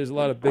 CJ, right? There's a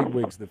lot of big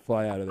wigs that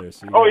fly out of there.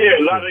 CJ. Oh yeah,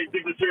 a lot of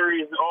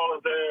dignitaries, all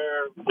of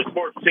the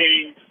sports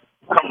teams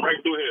come right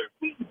through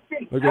here.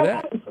 Look at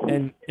that!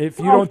 And if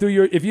you don't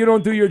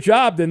do your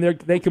job, then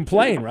they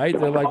complain, right?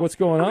 They're like, "What's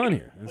going on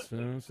here?" What's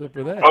up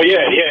with that? Oh yeah.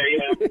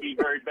 It would be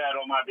very bad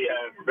on my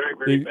behalf, very,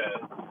 very bad.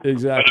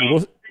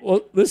 Exactly.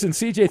 Well, listen,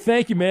 CJ,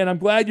 thank you, man. I'm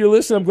glad you're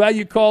listening. I'm glad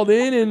you called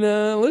in,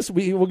 and listen,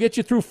 we'll get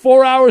you through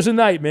 4 hours a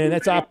night, man.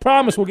 I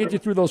promise we'll get you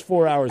through those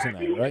 4 hours a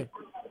night, right?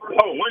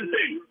 Oh, one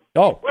thing.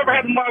 Oh. Whatever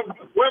happened to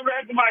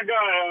my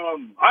guy,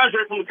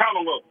 Andre from the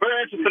Commonwealth?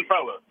 Very interesting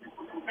fella.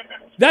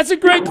 That's a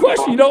great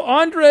question. You know,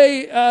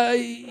 Andre,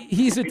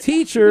 he's a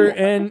teacher,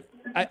 and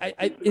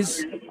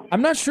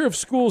I'm not sure if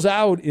school's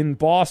out in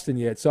Boston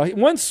yet. So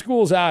once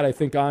school's out, I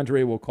think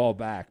Andre will call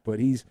back. But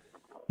he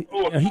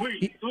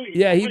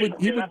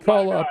would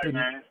call up and.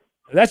 Man.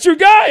 That's your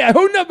guy.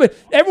 Who knows? But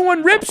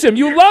everyone rips him.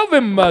 You love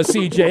him,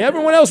 CJ.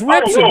 Everyone else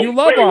rips him. You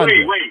love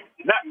Andre.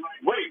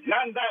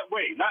 Not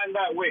in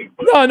that way.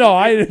 No.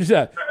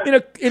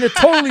 In a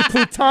totally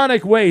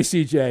platonic way,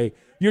 CJ.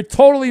 You're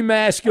totally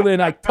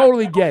masculine. I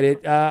totally get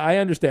it. I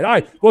understand. All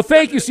right. Well,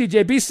 thank you,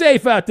 CJ. Be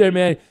safe out there,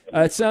 man.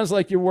 It sounds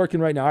like you're working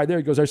right now. All right, there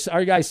he goes.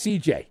 Our guy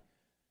CJ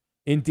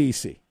in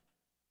D.C.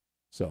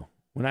 So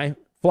when I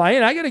fly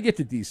in, I got to get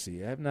to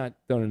D.C. I have not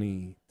done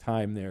any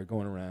time there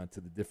going around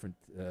to the different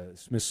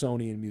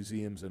Smithsonian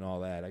museums and all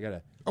that. I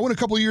went a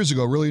couple years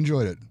ago. Really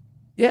enjoyed it.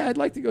 Yeah, I'd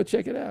like to go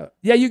check it out.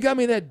 Yeah, you got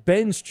me that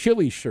Ben's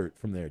Chili shirt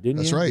from there, didn't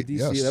you? That's right, DC?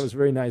 yes. That was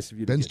very nice of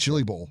you. Ben's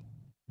Chili Bowl.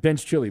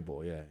 Ben's Chili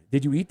Bowl, yeah.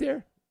 Did you eat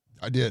there?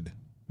 I did.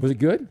 Was it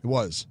good? It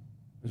was.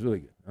 It was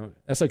really good. Okay.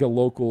 That's like a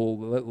local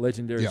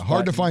legendary spot.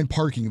 Hard to find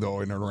parking, though,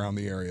 in and around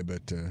the area,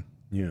 but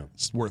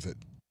it's worth it.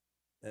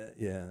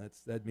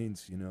 That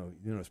means,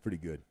 it's pretty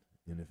good.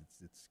 And if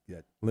it's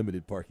got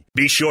limited parking.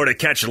 Be sure to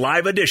catch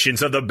live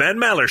editions of the Ben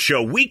Maller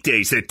Show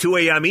weekdays at 2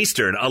 a.m.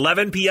 Eastern,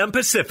 11 p.m.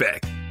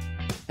 Pacific.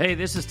 Hey,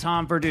 this is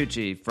Tom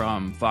Verducci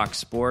from Fox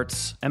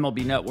Sports,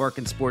 MLB Network,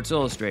 and Sports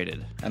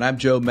Illustrated. And I'm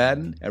Joe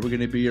Madden, and we're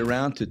going to be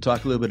around to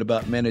talk a little bit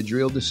about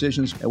managerial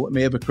decisions and what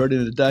may have occurred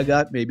in the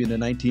dugout maybe in the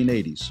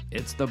 1980s.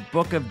 It's the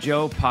Book of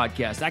Joe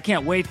podcast. I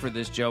can't wait for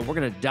this, Joe. We're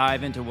going to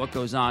dive into what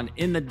goes on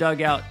in the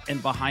dugout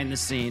and behind the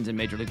scenes in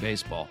Major League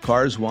Baseball.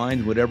 Cars,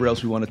 wine, whatever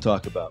else we want to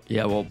talk about.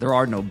 Yeah, well, there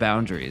are no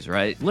boundaries,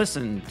 right?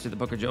 Listen to the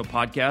Book of Joe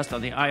podcast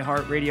on the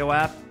iHeartRadio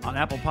app, on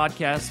Apple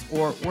Podcasts,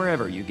 or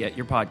wherever you get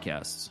your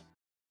podcasts.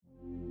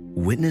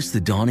 Witness the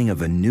dawning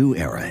of a new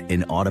era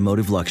in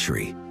automotive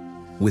luxury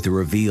with a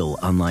reveal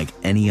unlike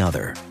any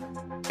other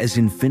as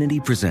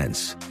Infiniti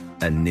presents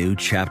a new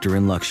chapter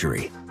in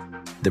luxury,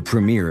 the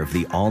premiere of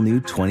the all-new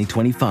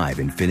 2025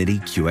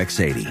 Infiniti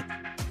QX80.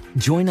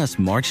 Join us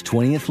March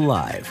 20th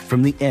live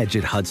from the Edge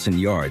at Hudson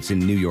Yards in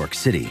New York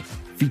City,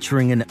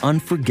 featuring an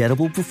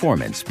unforgettable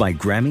performance by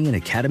Grammy and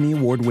Academy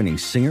Award-winning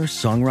singer,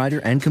 songwriter,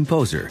 and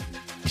composer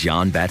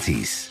Jon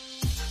Batiste.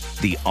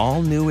 The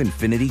all-new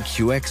Infiniti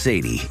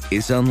QX80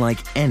 is unlike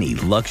any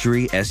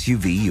luxury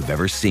SUV you've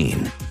ever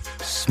seen.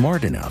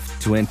 Smart enough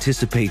to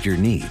anticipate your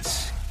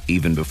needs,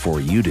 even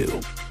before you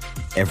do.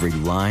 Every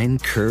line,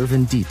 curve,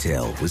 and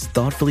detail was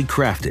thoughtfully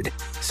crafted,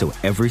 so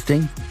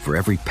everything for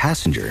every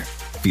passenger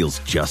feels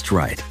just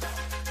right.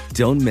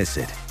 Don't miss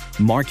it.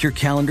 Mark your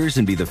calendars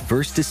and be the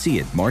first to see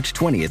it March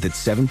 20th at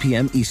 7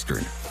 p.m.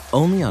 Eastern,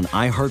 only on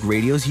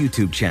iHeartRadio's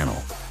YouTube channel.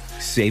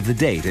 Save the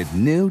date at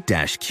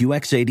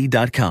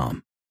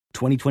new-QX80.com.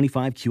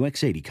 2025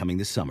 QX80 coming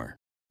this summer.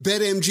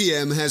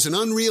 BetMGM has an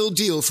unreal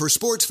deal for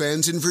sports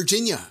fans in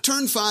Virginia.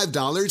 Turn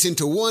 $5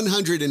 into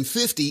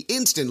 $150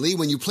 instantly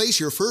when you place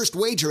your first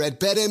wager at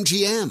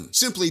BetMGM.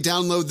 Simply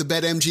download the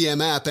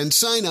BetMGM app and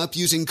sign up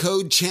using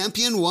code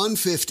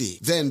CHAMPION150.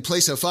 Then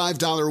place a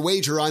 $5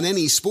 wager on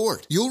any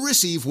sport. You'll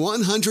receive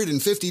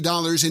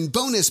 $150 in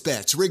bonus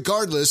bets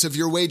regardless of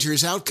your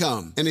wager's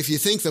outcome. And if you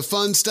think the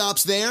fun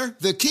stops there,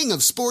 the king of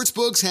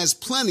sportsbooks has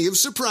plenty of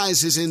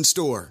surprises in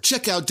store.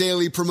 Check out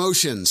daily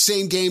promotions,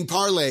 same-game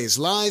parlays,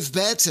 live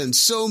bets, and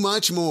so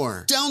much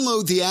more.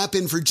 Download the app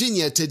in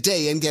Virginia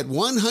today and get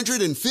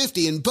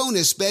 $150 in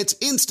bonus bets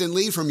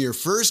instantly from your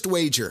first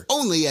wager.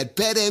 Only at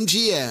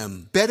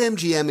BetMGM.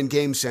 BetMGM and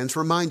GameSense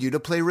remind you to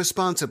play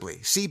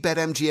responsibly. See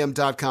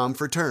BetMGM.com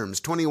for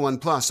terms. 21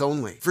 plus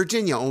only.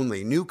 Virginia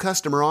only. New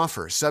customer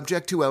offer.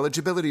 Subject to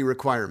eligibility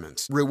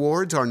requirements.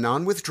 Rewards are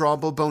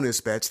non-withdrawable bonus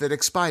bets that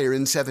expire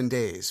in 7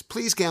 days.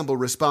 Please gamble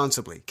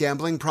responsibly.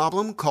 Gambling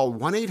problem? Call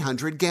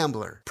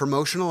 1-800-GAMBLER.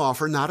 Promotional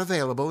offer not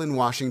available in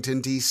Washington,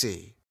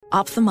 D.C.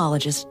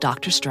 Ophthalmologist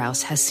Dr.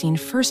 Strauss has seen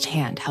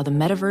firsthand how the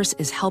metaverse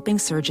is helping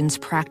surgeons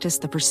practice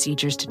the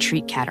procedures to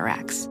treat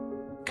cataracts.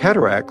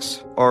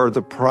 Cataracts are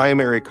the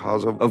primary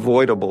cause of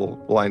avoidable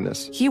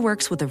blindness. He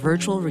works with a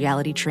virtual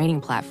reality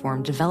training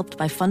platform developed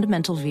by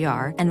Fundamental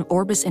VR and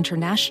Orbis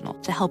International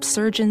to help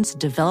surgeons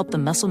develop the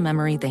muscle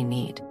memory they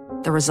need.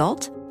 The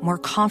result? More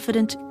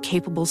confident,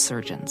 capable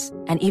surgeons.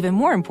 And even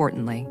more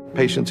importantly,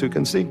 patients who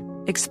can see.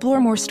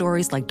 Explore more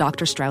stories like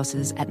Dr.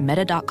 Strauss's at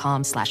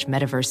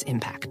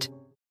meta.com/metaverseimpact.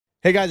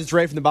 Hey guys, it's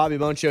Ray from the Bobby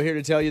Bones Show here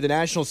to tell you the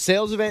national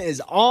sales event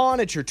is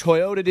on at your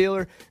Toyota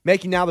dealer,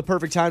 making now the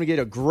perfect time to get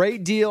a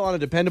great deal on a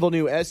dependable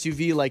new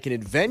SUV like an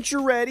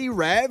adventure-ready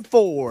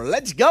RAV4.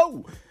 Let's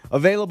go!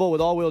 Available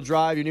with all-wheel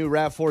drive, your new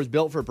RAV4 is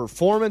built for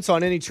performance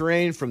on any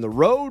terrain, from the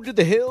road to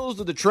the hills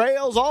to the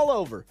trails, all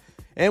over.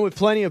 And with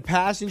plenty of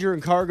passenger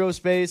and cargo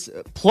space,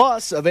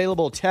 plus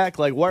available tech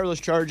like wireless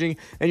charging,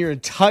 and your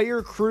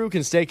entire crew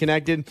can stay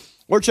connected.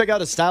 Or check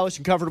out a stylish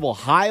and comfortable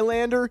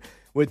Highlander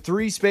with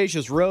 3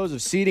 spacious rows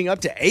of seating,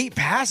 up to 8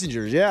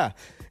 passengers, yeah.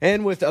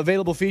 And with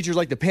available features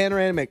like the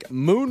panoramic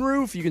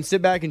moonroof, you can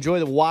sit back and enjoy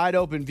the wide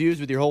open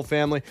views with your whole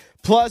family.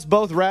 Plus,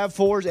 both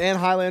RAV4s and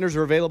Highlanders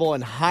are available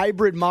in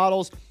hybrid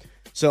models.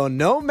 So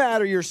no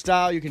matter your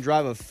style, you can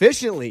drive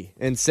efficiently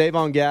and save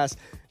on gas.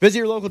 Visit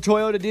your local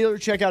Toyota dealer.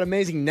 Check out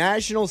amazing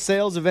national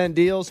sales event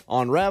deals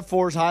on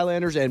RAV4s,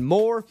 Highlanders, and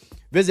more.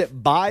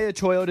 Visit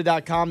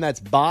buyatoyota.com. That's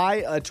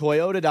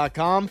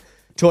buyatoyota.com.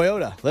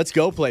 Toyota, let's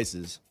go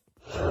places.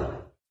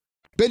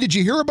 Ben, did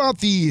you hear about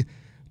the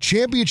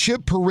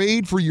championship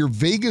parade for your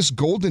Vegas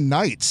Golden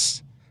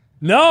Knights?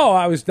 No,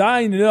 I was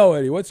dying to know,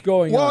 Eddie. What's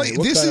going on?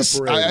 Well, this is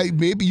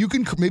maybe you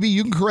can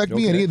correct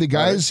me. Any of the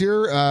guys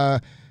here?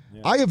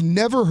 I have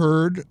never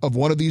heard of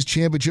one of these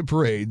championship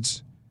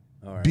parades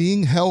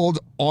being held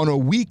on a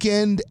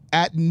weekend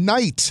at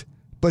night.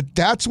 But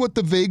that's what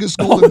the Vegas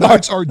Golden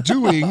Knights are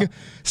doing.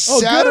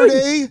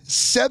 Saturday,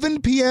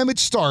 7 p.m. it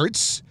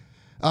starts.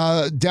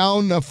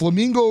 Down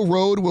Flamingo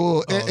Road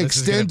will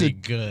extend to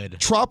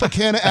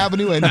Tropicana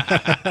Avenue, and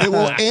it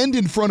will end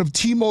in front of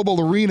T-Mobile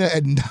Arena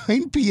at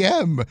 9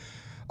 p.m.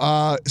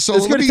 So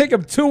it's going to take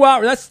them 2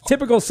 hours. That's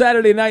typical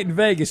Saturday night in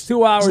Vegas.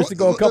 2 hours to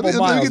go a couple miles.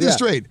 Let me get this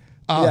straight.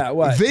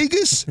 What?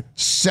 Vegas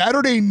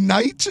Saturday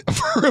night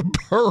for a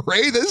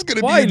parade. This is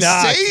going to be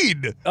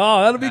insane. Not?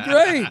 Oh, that'll be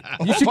great.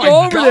 You should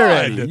go over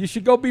there, Eddie. You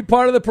should go be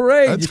part of the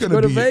parade. You should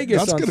go to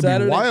Vegas on Saturday. That's going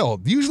to be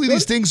wild. Usually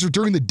these things are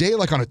during the day,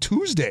 like on a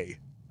Tuesday.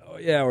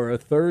 Yeah, or a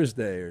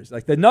Thursday, or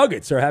like the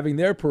Nuggets are having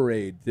their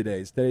parade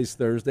today. Today's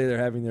Thursday. They're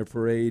having their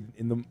parade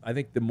in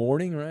the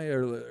morning, right,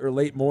 or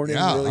late morning,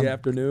 early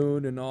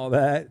afternoon, and all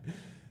that.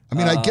 I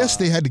mean, I guess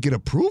they had to get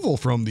approval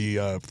from the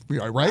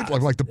right,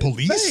 like the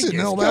police and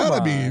all that.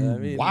 I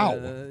mean, wow.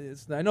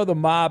 I know the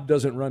mob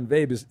doesn't run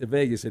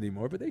Vegas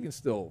anymore, but they can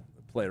still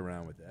play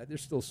around with that.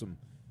 There's still some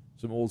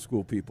old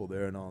school people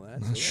there and all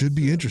that. That should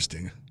be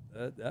interesting.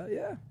 Yeah,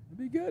 it'd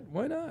be good.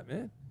 Why not,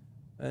 man?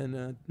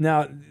 And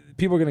now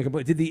people are going to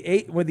complain.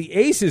 When the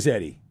Aces,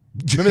 Eddie?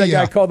 Remember that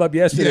guy called up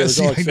yesterday? Yes,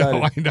 was all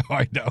excited.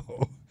 I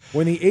know.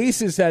 When the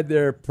Aces had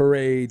their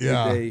parade,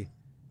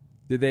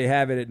 did they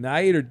have it at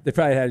night, or they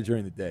probably had it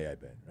during the day? I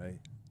bet, right?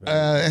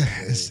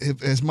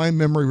 As my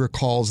memory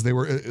recalls, they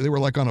were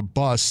like on a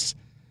bus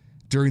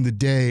during the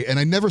day, and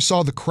I never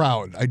saw the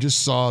crowd. I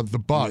just saw the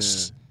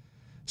bus. Yeah.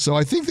 So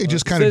I think they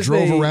just kind of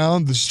drove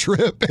around the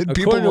strip, and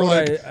people were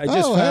like, I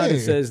just found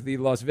it says the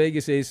Las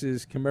Vegas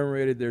Aces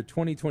commemorated their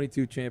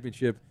 2022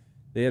 championship.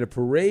 They had a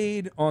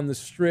parade on the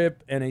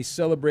strip and a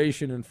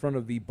celebration in front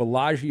of the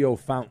Bellagio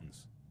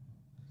fountains.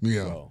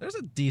 Yeah. So. There's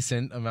a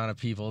decent amount of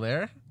people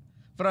there.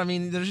 But, I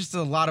mean, there's just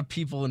a lot of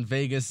people in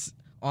Vegas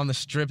on the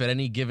strip at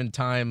any given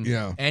time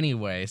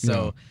anyway.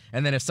 So,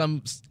 and then if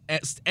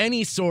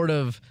any sort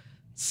of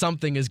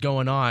something is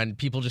going on,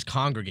 people just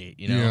congregate,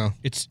 you know?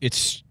 Yeah.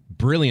 It's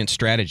brilliant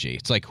strategy.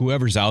 It's like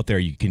whoever's out there,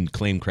 you can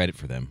claim credit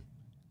for them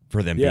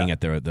being at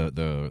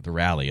the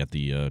rally, at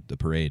the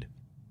parade.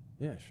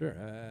 Yeah, sure.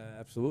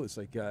 Absolutely. It's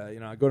like,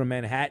 I go to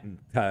Manhattan,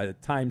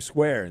 Times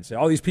Square, and say,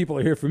 all these people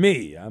are here for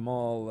me. I'm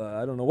all,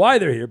 I don't know why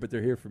they're here, but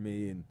they're here for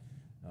me, and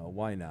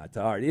why not?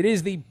 All right. It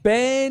is the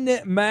Ben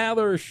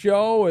Maller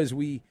Show as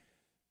we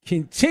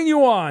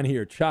continue on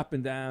here,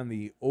 chopping down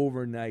the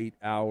overnight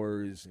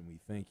hours, and we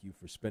thank you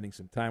for spending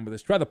some time with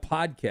us. Try the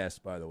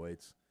podcast, by the way.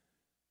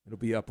 It'll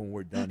be up when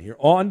we're done here.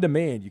 On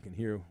demand, you can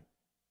hear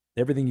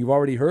everything you've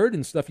already heard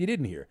and stuff you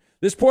didn't hear.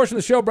 This portion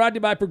of the show brought to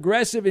you by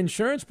Progressive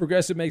Insurance.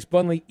 Progressive makes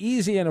bundling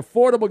easy and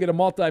affordable. Get a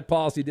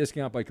multi-policy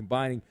discount by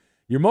combining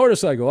your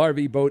motorcycle,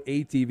 RV, boat,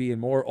 ATV, and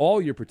more.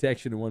 All your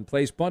protection in one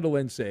place. Bundle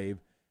and save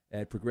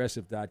at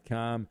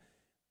Progressive.com.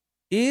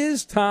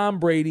 Is Tom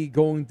Brady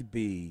going to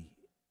be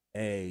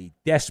a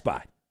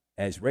despot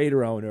as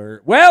Raider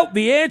owner? Well,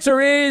 the answer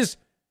is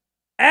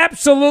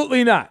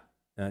absolutely not.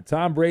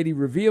 Tom Brady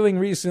revealing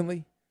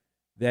recently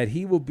that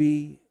he will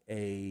be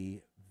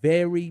a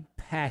very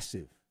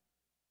passive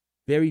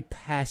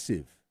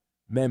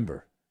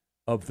member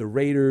of the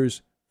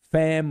Raiders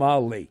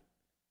family.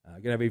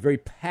 Going to have a very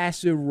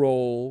passive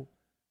role.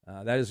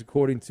 That is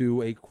according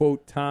to a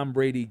quote Tom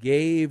Brady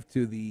gave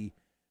to the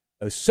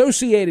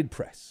Associated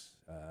Press.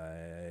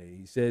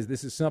 He says,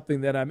 this is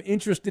something that I'm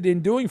interested in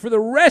doing for the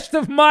rest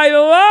of my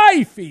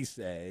life, he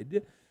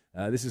said.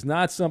 This is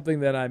not something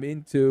that I'm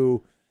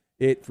into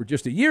it for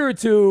just a year or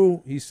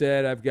two. He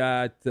said, I've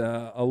got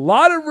a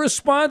lot of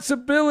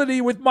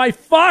responsibility with my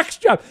Fox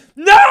job.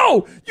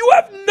 No! You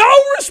have no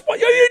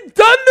responsibility. You've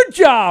done the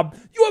job.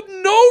 You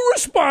have no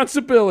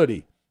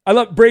responsibility. I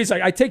love Brady's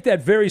like, I take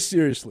that very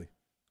seriously.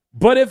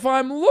 But if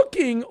I'm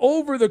looking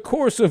over the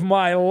course of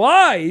my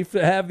life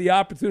to have the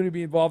opportunity to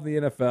be involved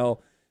in the NFL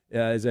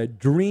is a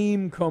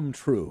dream come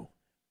true,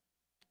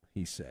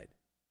 he said.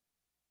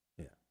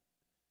 Yeah.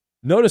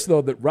 Notice,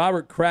 though, that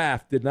Robert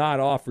Kraft did not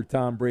offer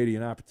Tom Brady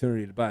an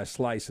opportunity to buy a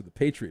slice of the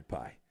Patriot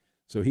pie.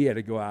 So he had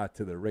to go out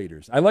to the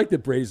Raiders. I like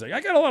that Brady's like,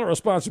 I got a lot of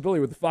responsibility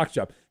with the Fox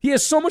job. He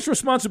has so much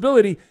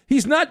responsibility,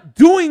 he's not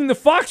doing the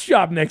Fox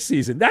job next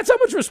season. That's how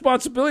much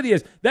responsibility he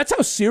has. That's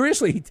how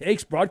seriously he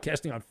takes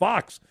broadcasting on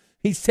Fox.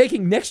 He's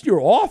taking next year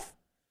off.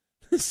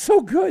 It's so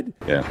good.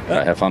 Yeah,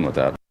 I have fun with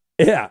that.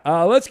 Yeah,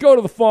 let's go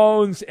to the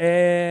phones,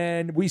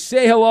 and we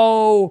say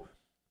hello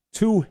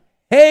to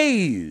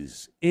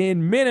Hayes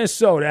in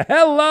Minnesota.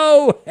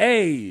 Hello,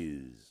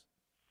 Hayes.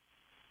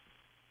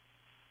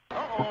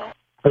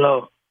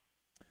 Hello.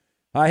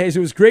 Hi, Hayes. It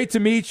was great to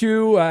meet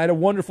you. I had a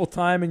wonderful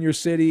time in your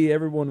city.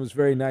 Everyone was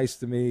very nice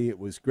to me. It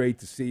was great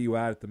to see you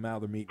out at the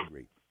Mather meet and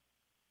greet.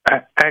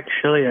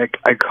 Actually,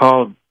 I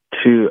called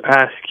to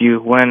ask you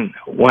when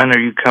are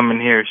you coming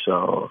here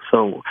so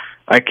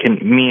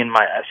me and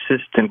my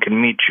assistant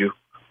can meet you.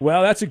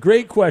 Well, that's a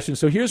great question.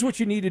 So here's what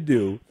you need to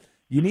do.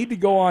 You need to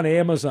go on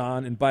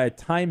Amazon and buy a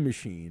time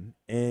machine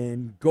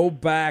and go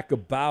back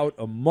about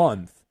a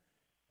month,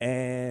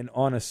 and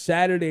on a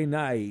Saturday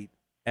night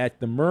at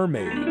the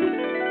Mermaid,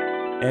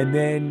 and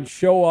then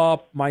show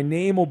up. My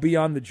name will be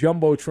on the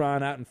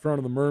Jumbotron out in front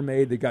of the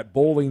Mermaid. They've got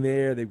bowling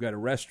there. They've got a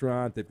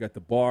restaurant. They've got the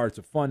bar. It's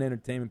a fun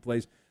entertainment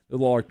place. A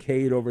little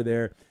arcade over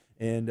there,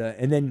 and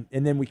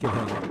then we can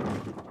hang out.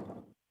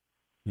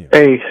 Yeah.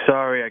 Hey,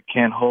 sorry I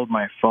can't hold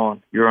my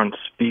phone. You're on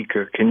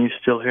speaker. Can you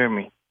still hear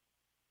me?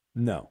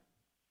 No.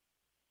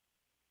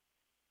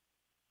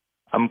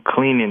 I'm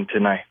cleaning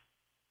tonight.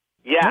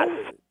 Yeah.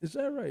 Oh, is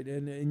that right?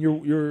 And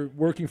you're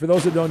working, for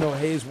those that don't know,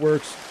 Hayes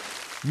works.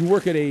 You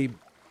work at a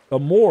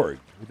morgue.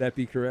 Would that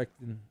be correct?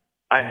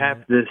 I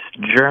have this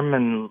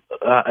German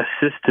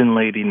assistant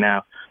lady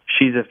now.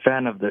 She's a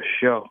fan of the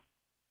show.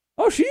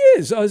 Oh, she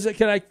is. Oh,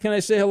 can I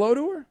say hello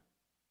to her?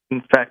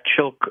 In fact,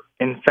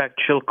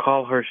 she'll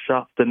call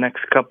herself the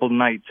next couple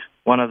nights.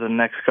 One of the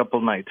next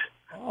couple nights.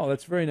 Oh,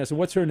 that's very nice. And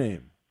what's her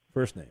name?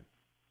 First name?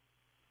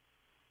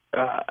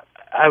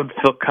 I would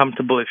feel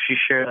comfortable if she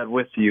shared that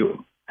with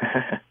you.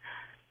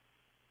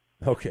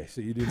 Okay,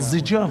 so you do not.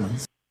 The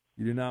Germans.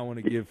 You do not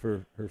want to give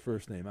her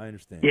first name. I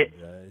understand. Yeah.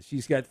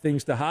 She's got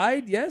things to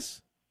hide.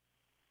 Yes.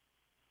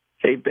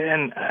 Hey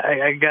Ben,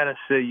 I gotta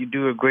say you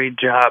do a great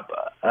job.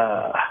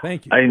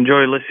 Thank you. I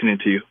enjoy listening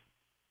to you.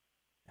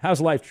 How's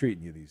life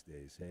treating you these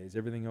days? Hey, is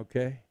everything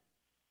okay?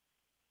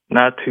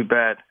 Not too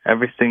bad.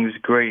 Everything's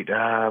great.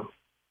 I'm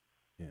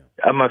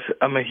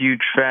a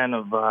huge fan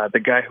of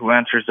the guy who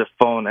answers the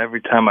phone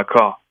every time I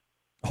call.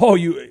 Oh,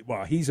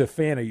 well, he's a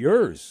fan of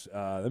yours.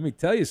 Let me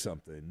tell you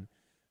something.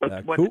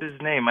 What's his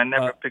name? I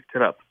never picked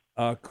it up.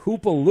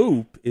 Koopa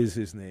Loop is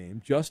his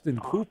name, Justin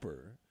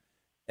Cooper.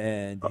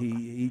 And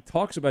he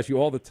talks about you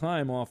all the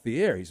time off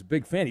the air. He's a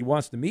big fan. He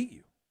wants to meet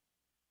you.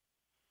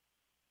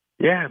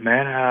 Yeah,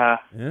 man.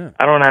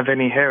 I don't have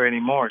any hair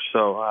anymore,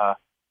 so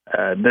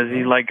does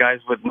he like guys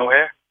with no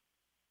hair?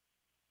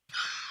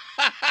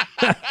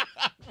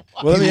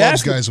 Well, he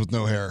loves guys with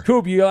no hair.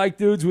 Coop, you like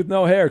dudes with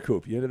no hair,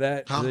 Coop? You into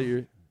that? Huh?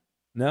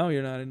 No,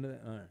 you're not into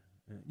that? All right.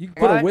 You can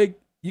put a wig.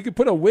 You could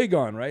put a wig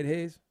on, right,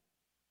 Hayes?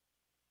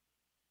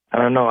 I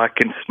don't know. I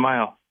can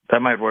smile.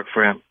 That might work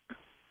for him.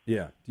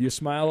 Yeah. Do you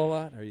smile a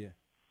lot? Are you?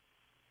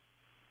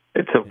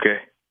 It's okay.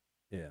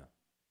 Yeah.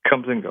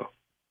 Comes and go.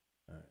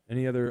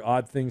 Any other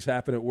odd things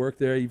happen at work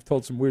there? You've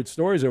told some weird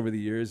stories over the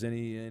years.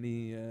 Any?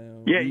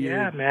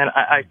 Yeah, man.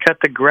 I cut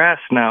the grass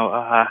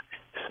now.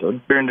 So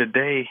during the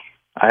day,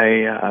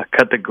 I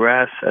cut the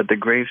grass at the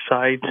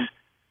gravesites.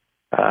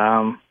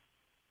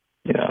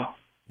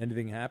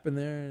 Anything happen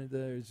there?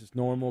 It's just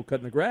normal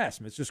cutting the grass.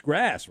 I mean, it's just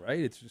grass, right?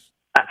 It's just.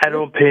 I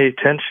don't pay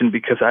attention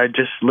because I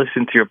just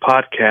listen to your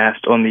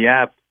podcast on the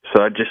app.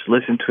 So I just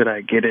listen to it.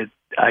 I get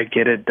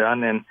it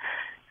done,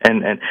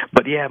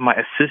 but yeah, my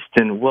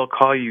assistant will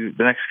call you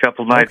the next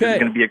couple nights. Okay. It's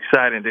going to be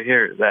exciting to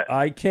hear that.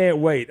 I can't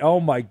wait. Oh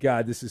my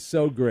God, this is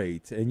so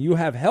great! And you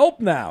have help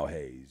now,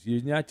 Hayes.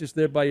 You're not just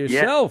there by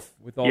yourself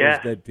with all those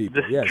dead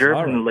people. This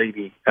German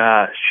lady,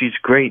 she's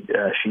great.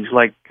 She's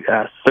like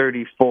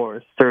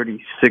 34,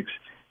 36,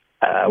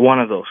 one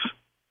of those.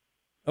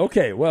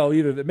 Okay, well,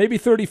 maybe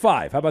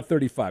 35. How about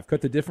 35?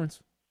 Cut the difference?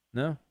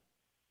 No?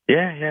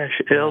 Yeah,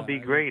 it'll be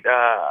great.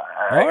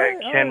 I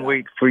can't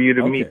wait for you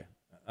to meet.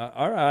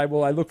 All right,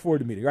 well, I look forward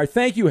to meeting. All right,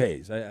 thank you,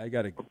 Hayes. I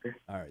got to. Okay.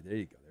 All right, there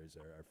you go. There's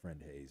our friend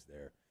Hayes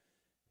there.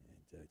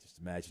 And just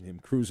imagine him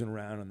cruising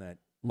around on that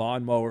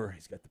lawnmower.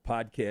 He's got the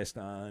podcast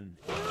on,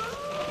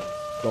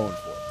 going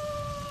for it.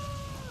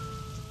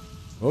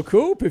 Well,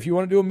 Coop, if you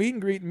want to do a meet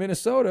and greet in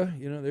Minnesota,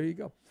 there you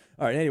go.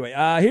 All right, anyway,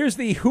 here's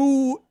the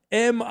Who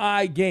Am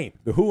I game.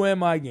 The Who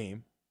Am I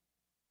game.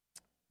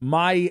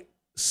 My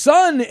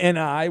son and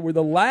I were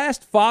the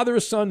last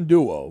father-son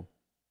duo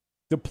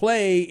to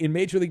play in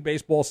Major League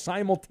Baseball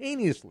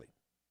simultaneously.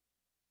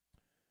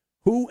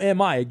 Who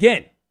am I?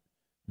 Again,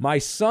 my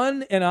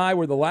son and I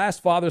were the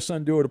last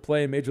father-son duo to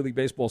play in Major League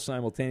Baseball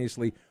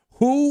simultaneously.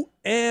 Who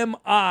am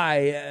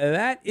I?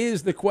 That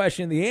is the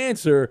question. The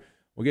answer,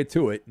 we'll get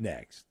to it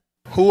next.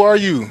 Who are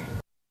you?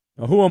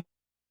 Who am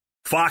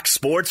Fox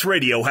Sports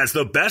Radio has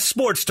the best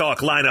sports talk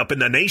lineup in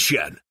the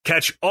nation.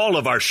 Catch all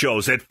of our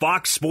shows at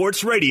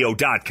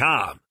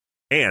foxsportsradio.com.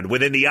 And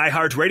within the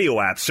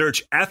iHeartRadio app,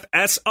 search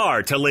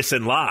FSR to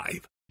listen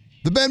live.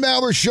 The Ben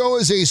Maller Show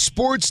is a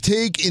sports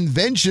take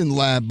invention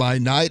lab by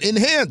night.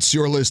 Enhance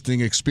your listening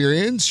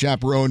experience.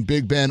 Chaperone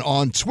Big Ben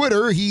on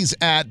Twitter. He's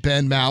at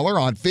Ben Maller.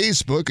 On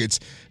Facebook, it's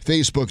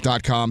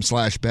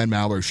facebook.com/Ben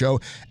Maller Show.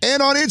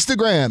 And on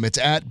Instagram, it's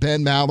at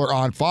Ben Maller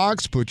on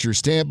Fox. Put your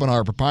stamp on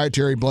our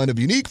proprietary blend of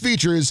unique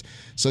features,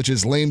 such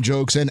as lame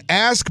jokes and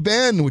Ask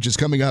Ben, which is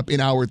coming up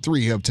in hour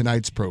 3 of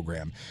tonight's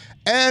program.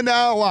 And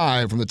now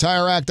live from the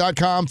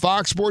TireRack.com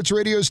Fox Sports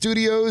Radio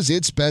studios,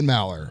 it's Ben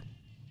Maller.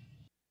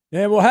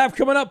 And we'll have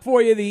coming up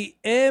for you the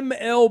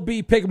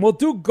MLB pick. We'll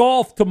do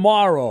golf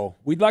tomorrow.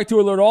 We'd like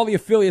to alert all the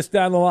affiliates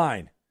down the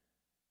line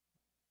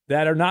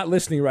that are not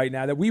listening right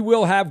now that we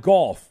will have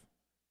golf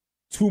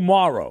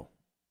tomorrow.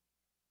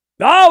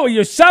 Oh,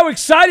 you're so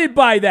excited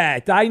by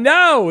that. I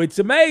know. It's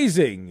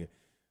amazing.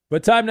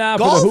 But time now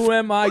for the Who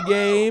Am I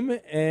game.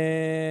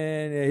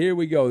 And here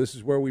we go. This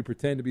is where we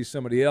pretend to be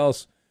somebody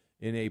else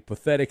in a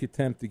pathetic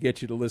attempt to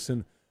get you to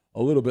listen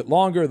a little bit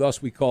longer.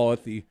 Thus, we call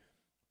it the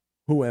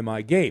Who Am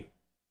I game.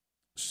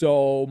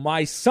 So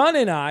my son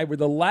and I were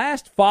the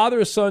last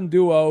father-son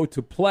duo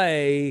to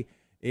play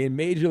in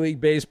Major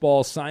League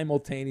Baseball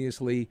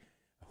simultaneously.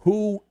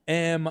 Who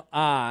am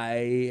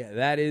I?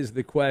 That is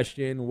the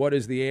question. What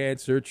is the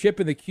answer? Chip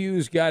in the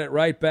Q's got it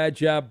right. Bad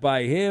job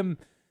by him.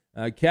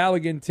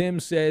 Callaghan Tim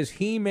says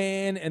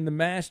He-Man and the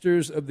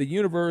Masters of the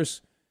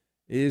Universe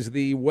is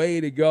the way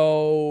to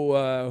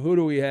go. Who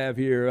do we have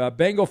here?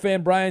 Bengal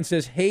fan Brian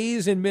says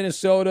Hayes in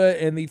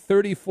Minnesota and the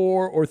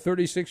 34 or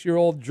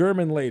 36-year-old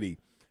German lady.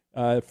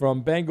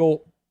 From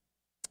Bengal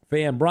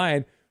fan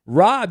Brian.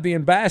 Rod, the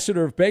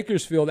ambassador of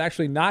Bakersfield,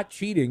 actually not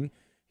cheating.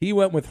 He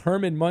went with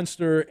Herman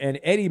Munster and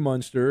Eddie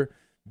Munster.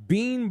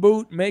 Bean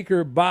boot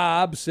maker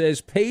Bob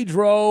says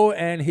Pedro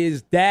and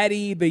his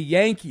daddy, the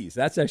Yankees.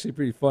 That's actually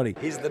pretty funny.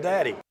 He's the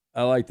daddy.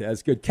 I like that.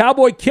 That's good.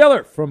 Cowboy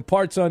Killer from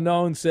Parts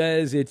Unknown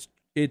says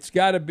it's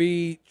got to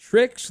be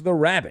Trix the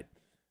Rabbit.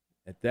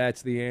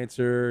 That's the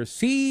answer.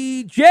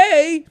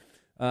 CJ.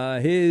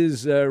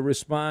 His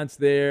response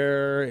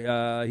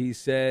there, he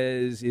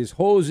says, is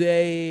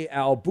Jose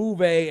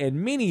Altuve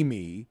and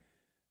Mini-Me.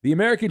 The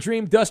American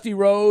Dream, Dusty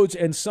Rhodes,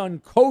 and son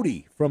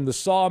Cody from the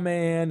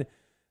Sawman.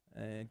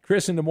 And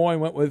Chris in Des Moines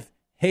went with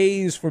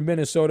Hayes from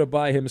Minnesota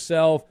by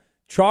himself.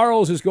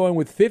 Charles is going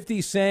with 50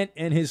 Cent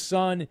and his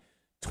son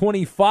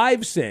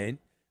 25 Cent.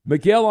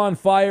 Miguel on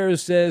Fire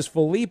says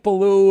Felipe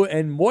Alou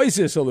and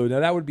Moises Alou. Now,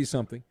 that would be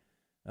something.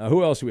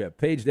 Who else do we have?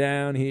 Page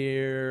down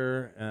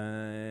here.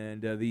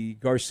 And the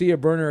Garcia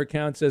burner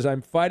account says,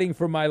 I'm fighting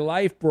for my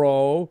life,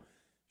 bro.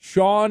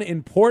 Sean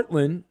in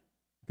Portland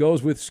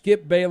goes with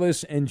Skip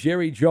Bayless and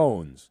Jerry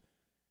Jones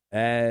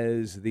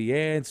as the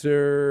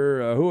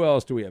answer. Who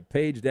else do we have?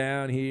 Page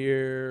down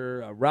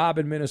here. Rob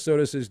in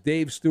Minnesota says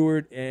Dave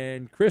Stewart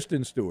and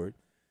Kristen Stewart.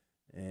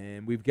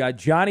 And we've got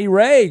Johnny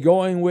Ray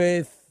going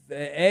with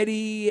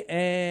Eddie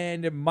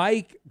and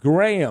Mike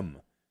Graham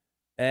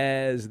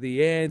as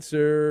the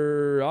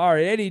answer. All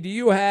right, Eddie, do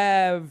you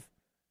have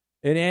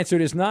an answer?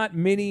 It is not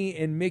Minnie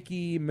and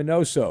Mickey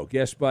Minoso,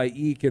 guessed by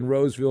Eek in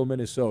Roseville,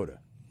 Minnesota.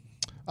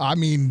 I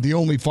mean, the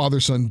only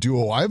father-son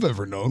duo I've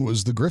ever known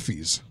was the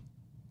Griffies.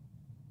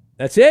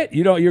 That's it?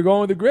 You're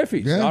going with the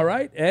Griffies. Yeah. All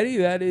right, Eddie,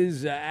 that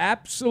is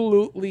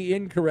absolutely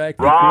incorrect.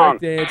 Wrong.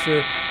 The correct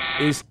answer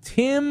is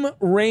Tim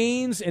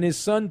Raines and his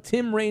son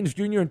Tim Raines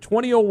Jr. in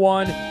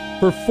 2001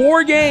 for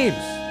 4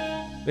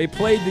 games. They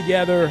played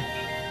together.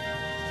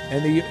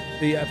 And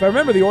if I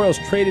remember, the Orioles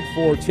traded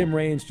for Tim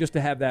Raines just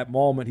to have that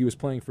moment. He was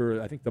playing for,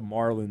 I think, the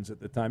Marlins at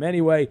the time.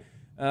 Anyway,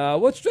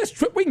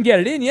 we can get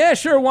it in. Yeah,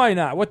 sure, why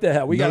not? What the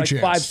hell? We got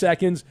 5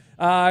 seconds.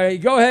 Go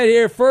ahead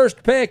here.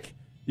 First pick.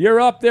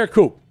 You're up there,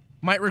 Coop.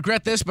 Might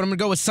regret this, but I'm going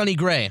to go with Sonny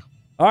Gray.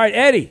 All right,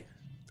 Eddie.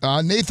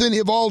 Nathan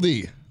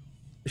Eovaldi.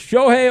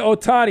 Shohei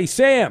Ohtani.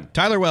 Sam.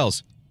 Tyler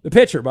Wells. The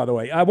pitcher, by the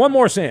way. One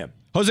more, Sam.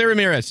 Jose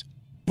Ramirez.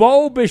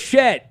 Bo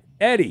Bichette.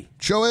 Eddie.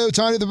 Shohei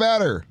Ohtani, the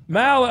batter.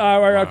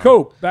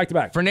 Coop, back to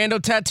back. Fernando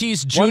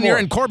Tatis Jr.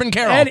 and Corbin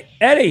Carroll.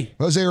 Eddie.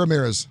 Jose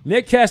Ramirez.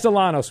 Nick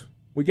Castellanos.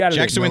 We got it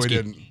Jack in. Sawinski. No, we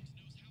didn't.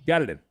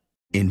 Got it in.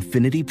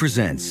 Infinity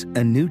presents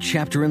a new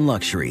chapter in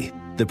luxury,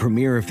 the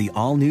premiere of the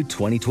all-new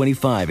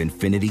 2025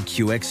 Infinity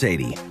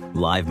QX80,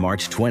 live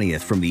March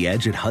 20th from the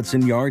Edge at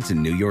Hudson Yards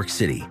in New York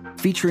City,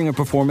 featuring a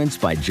performance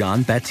by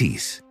John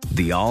Batiste.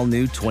 The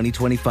all-new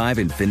 2025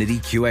 Infinity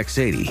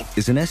QX80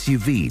 is an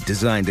SUV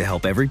designed to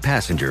help every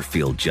passenger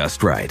feel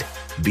just right.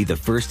 Be the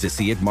first to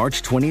see it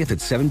March 20th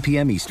at 7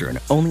 p.m. Eastern,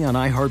 only on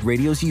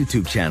iHeartRadio's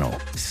YouTube channel.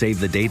 Save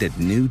the date at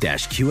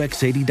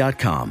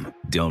new-QX80.com.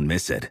 Don't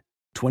miss it.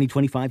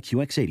 2025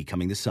 QX80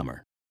 coming this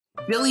summer.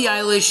 Billie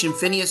Eilish and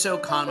Phineas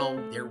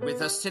O'Connell, they're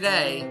with us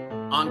today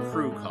on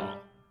Crew Call.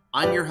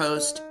 I'm your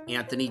host,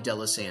 Anthony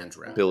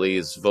D'Alessandro.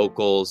 Billie's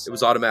vocals, it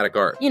was automatic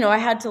art. I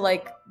had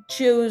to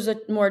choose a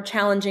more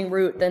challenging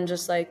route than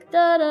just da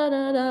da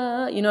da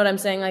da. You know what I'm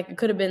saying? It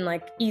could have been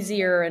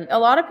easier. And a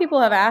lot of people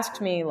have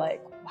asked me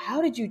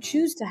how did you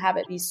choose to have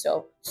it be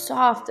so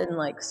soft and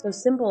so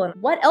simple? And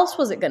what else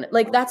was it gonna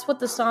that's what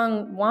the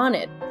song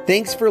wanted.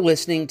 Thanks for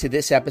listening to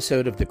this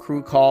episode of the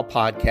Crew Call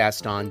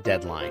podcast on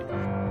Deadline.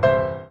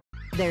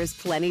 There's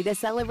plenty to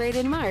celebrate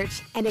in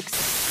March and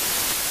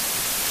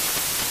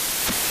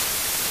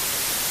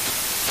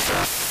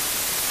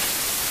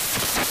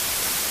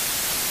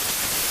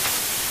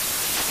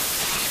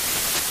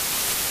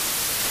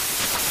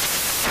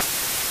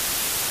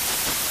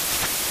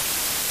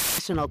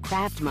National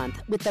Craft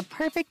Month with the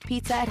perfect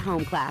pizza at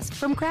home class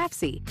from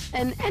Craftsy.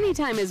 And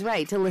anytime is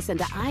right to listen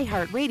to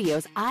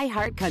iHeartRadio's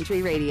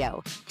iHeartCountry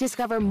Radio.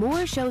 Discover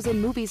more shows and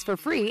movies for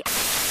free.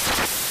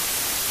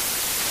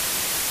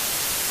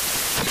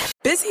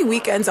 Busy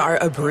weekends are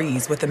a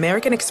breeze with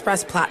American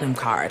Express Platinum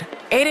Card.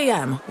 8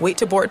 a.m., wait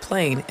to board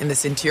plane in the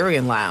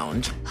Centurion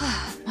Lounge.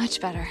 Much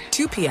better.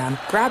 2 p.m.,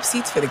 grab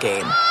seats for the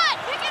game.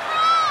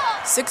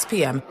 6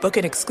 p.m., book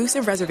an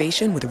exclusive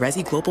reservation with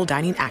Resi Global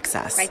Dining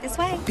Access. Right this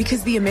way.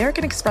 Because the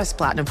American Express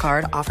Platinum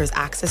Card offers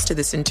access to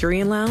the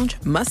Centurion Lounge,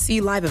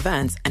 must-see live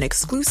events, and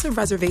exclusive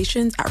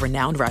reservations at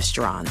renowned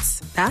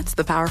restaurants. That's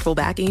the powerful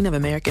backing of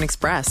American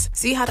Express.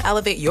 See how to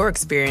elevate your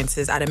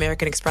experiences at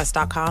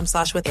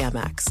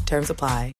americanexpress.com/withAmex. Terms apply.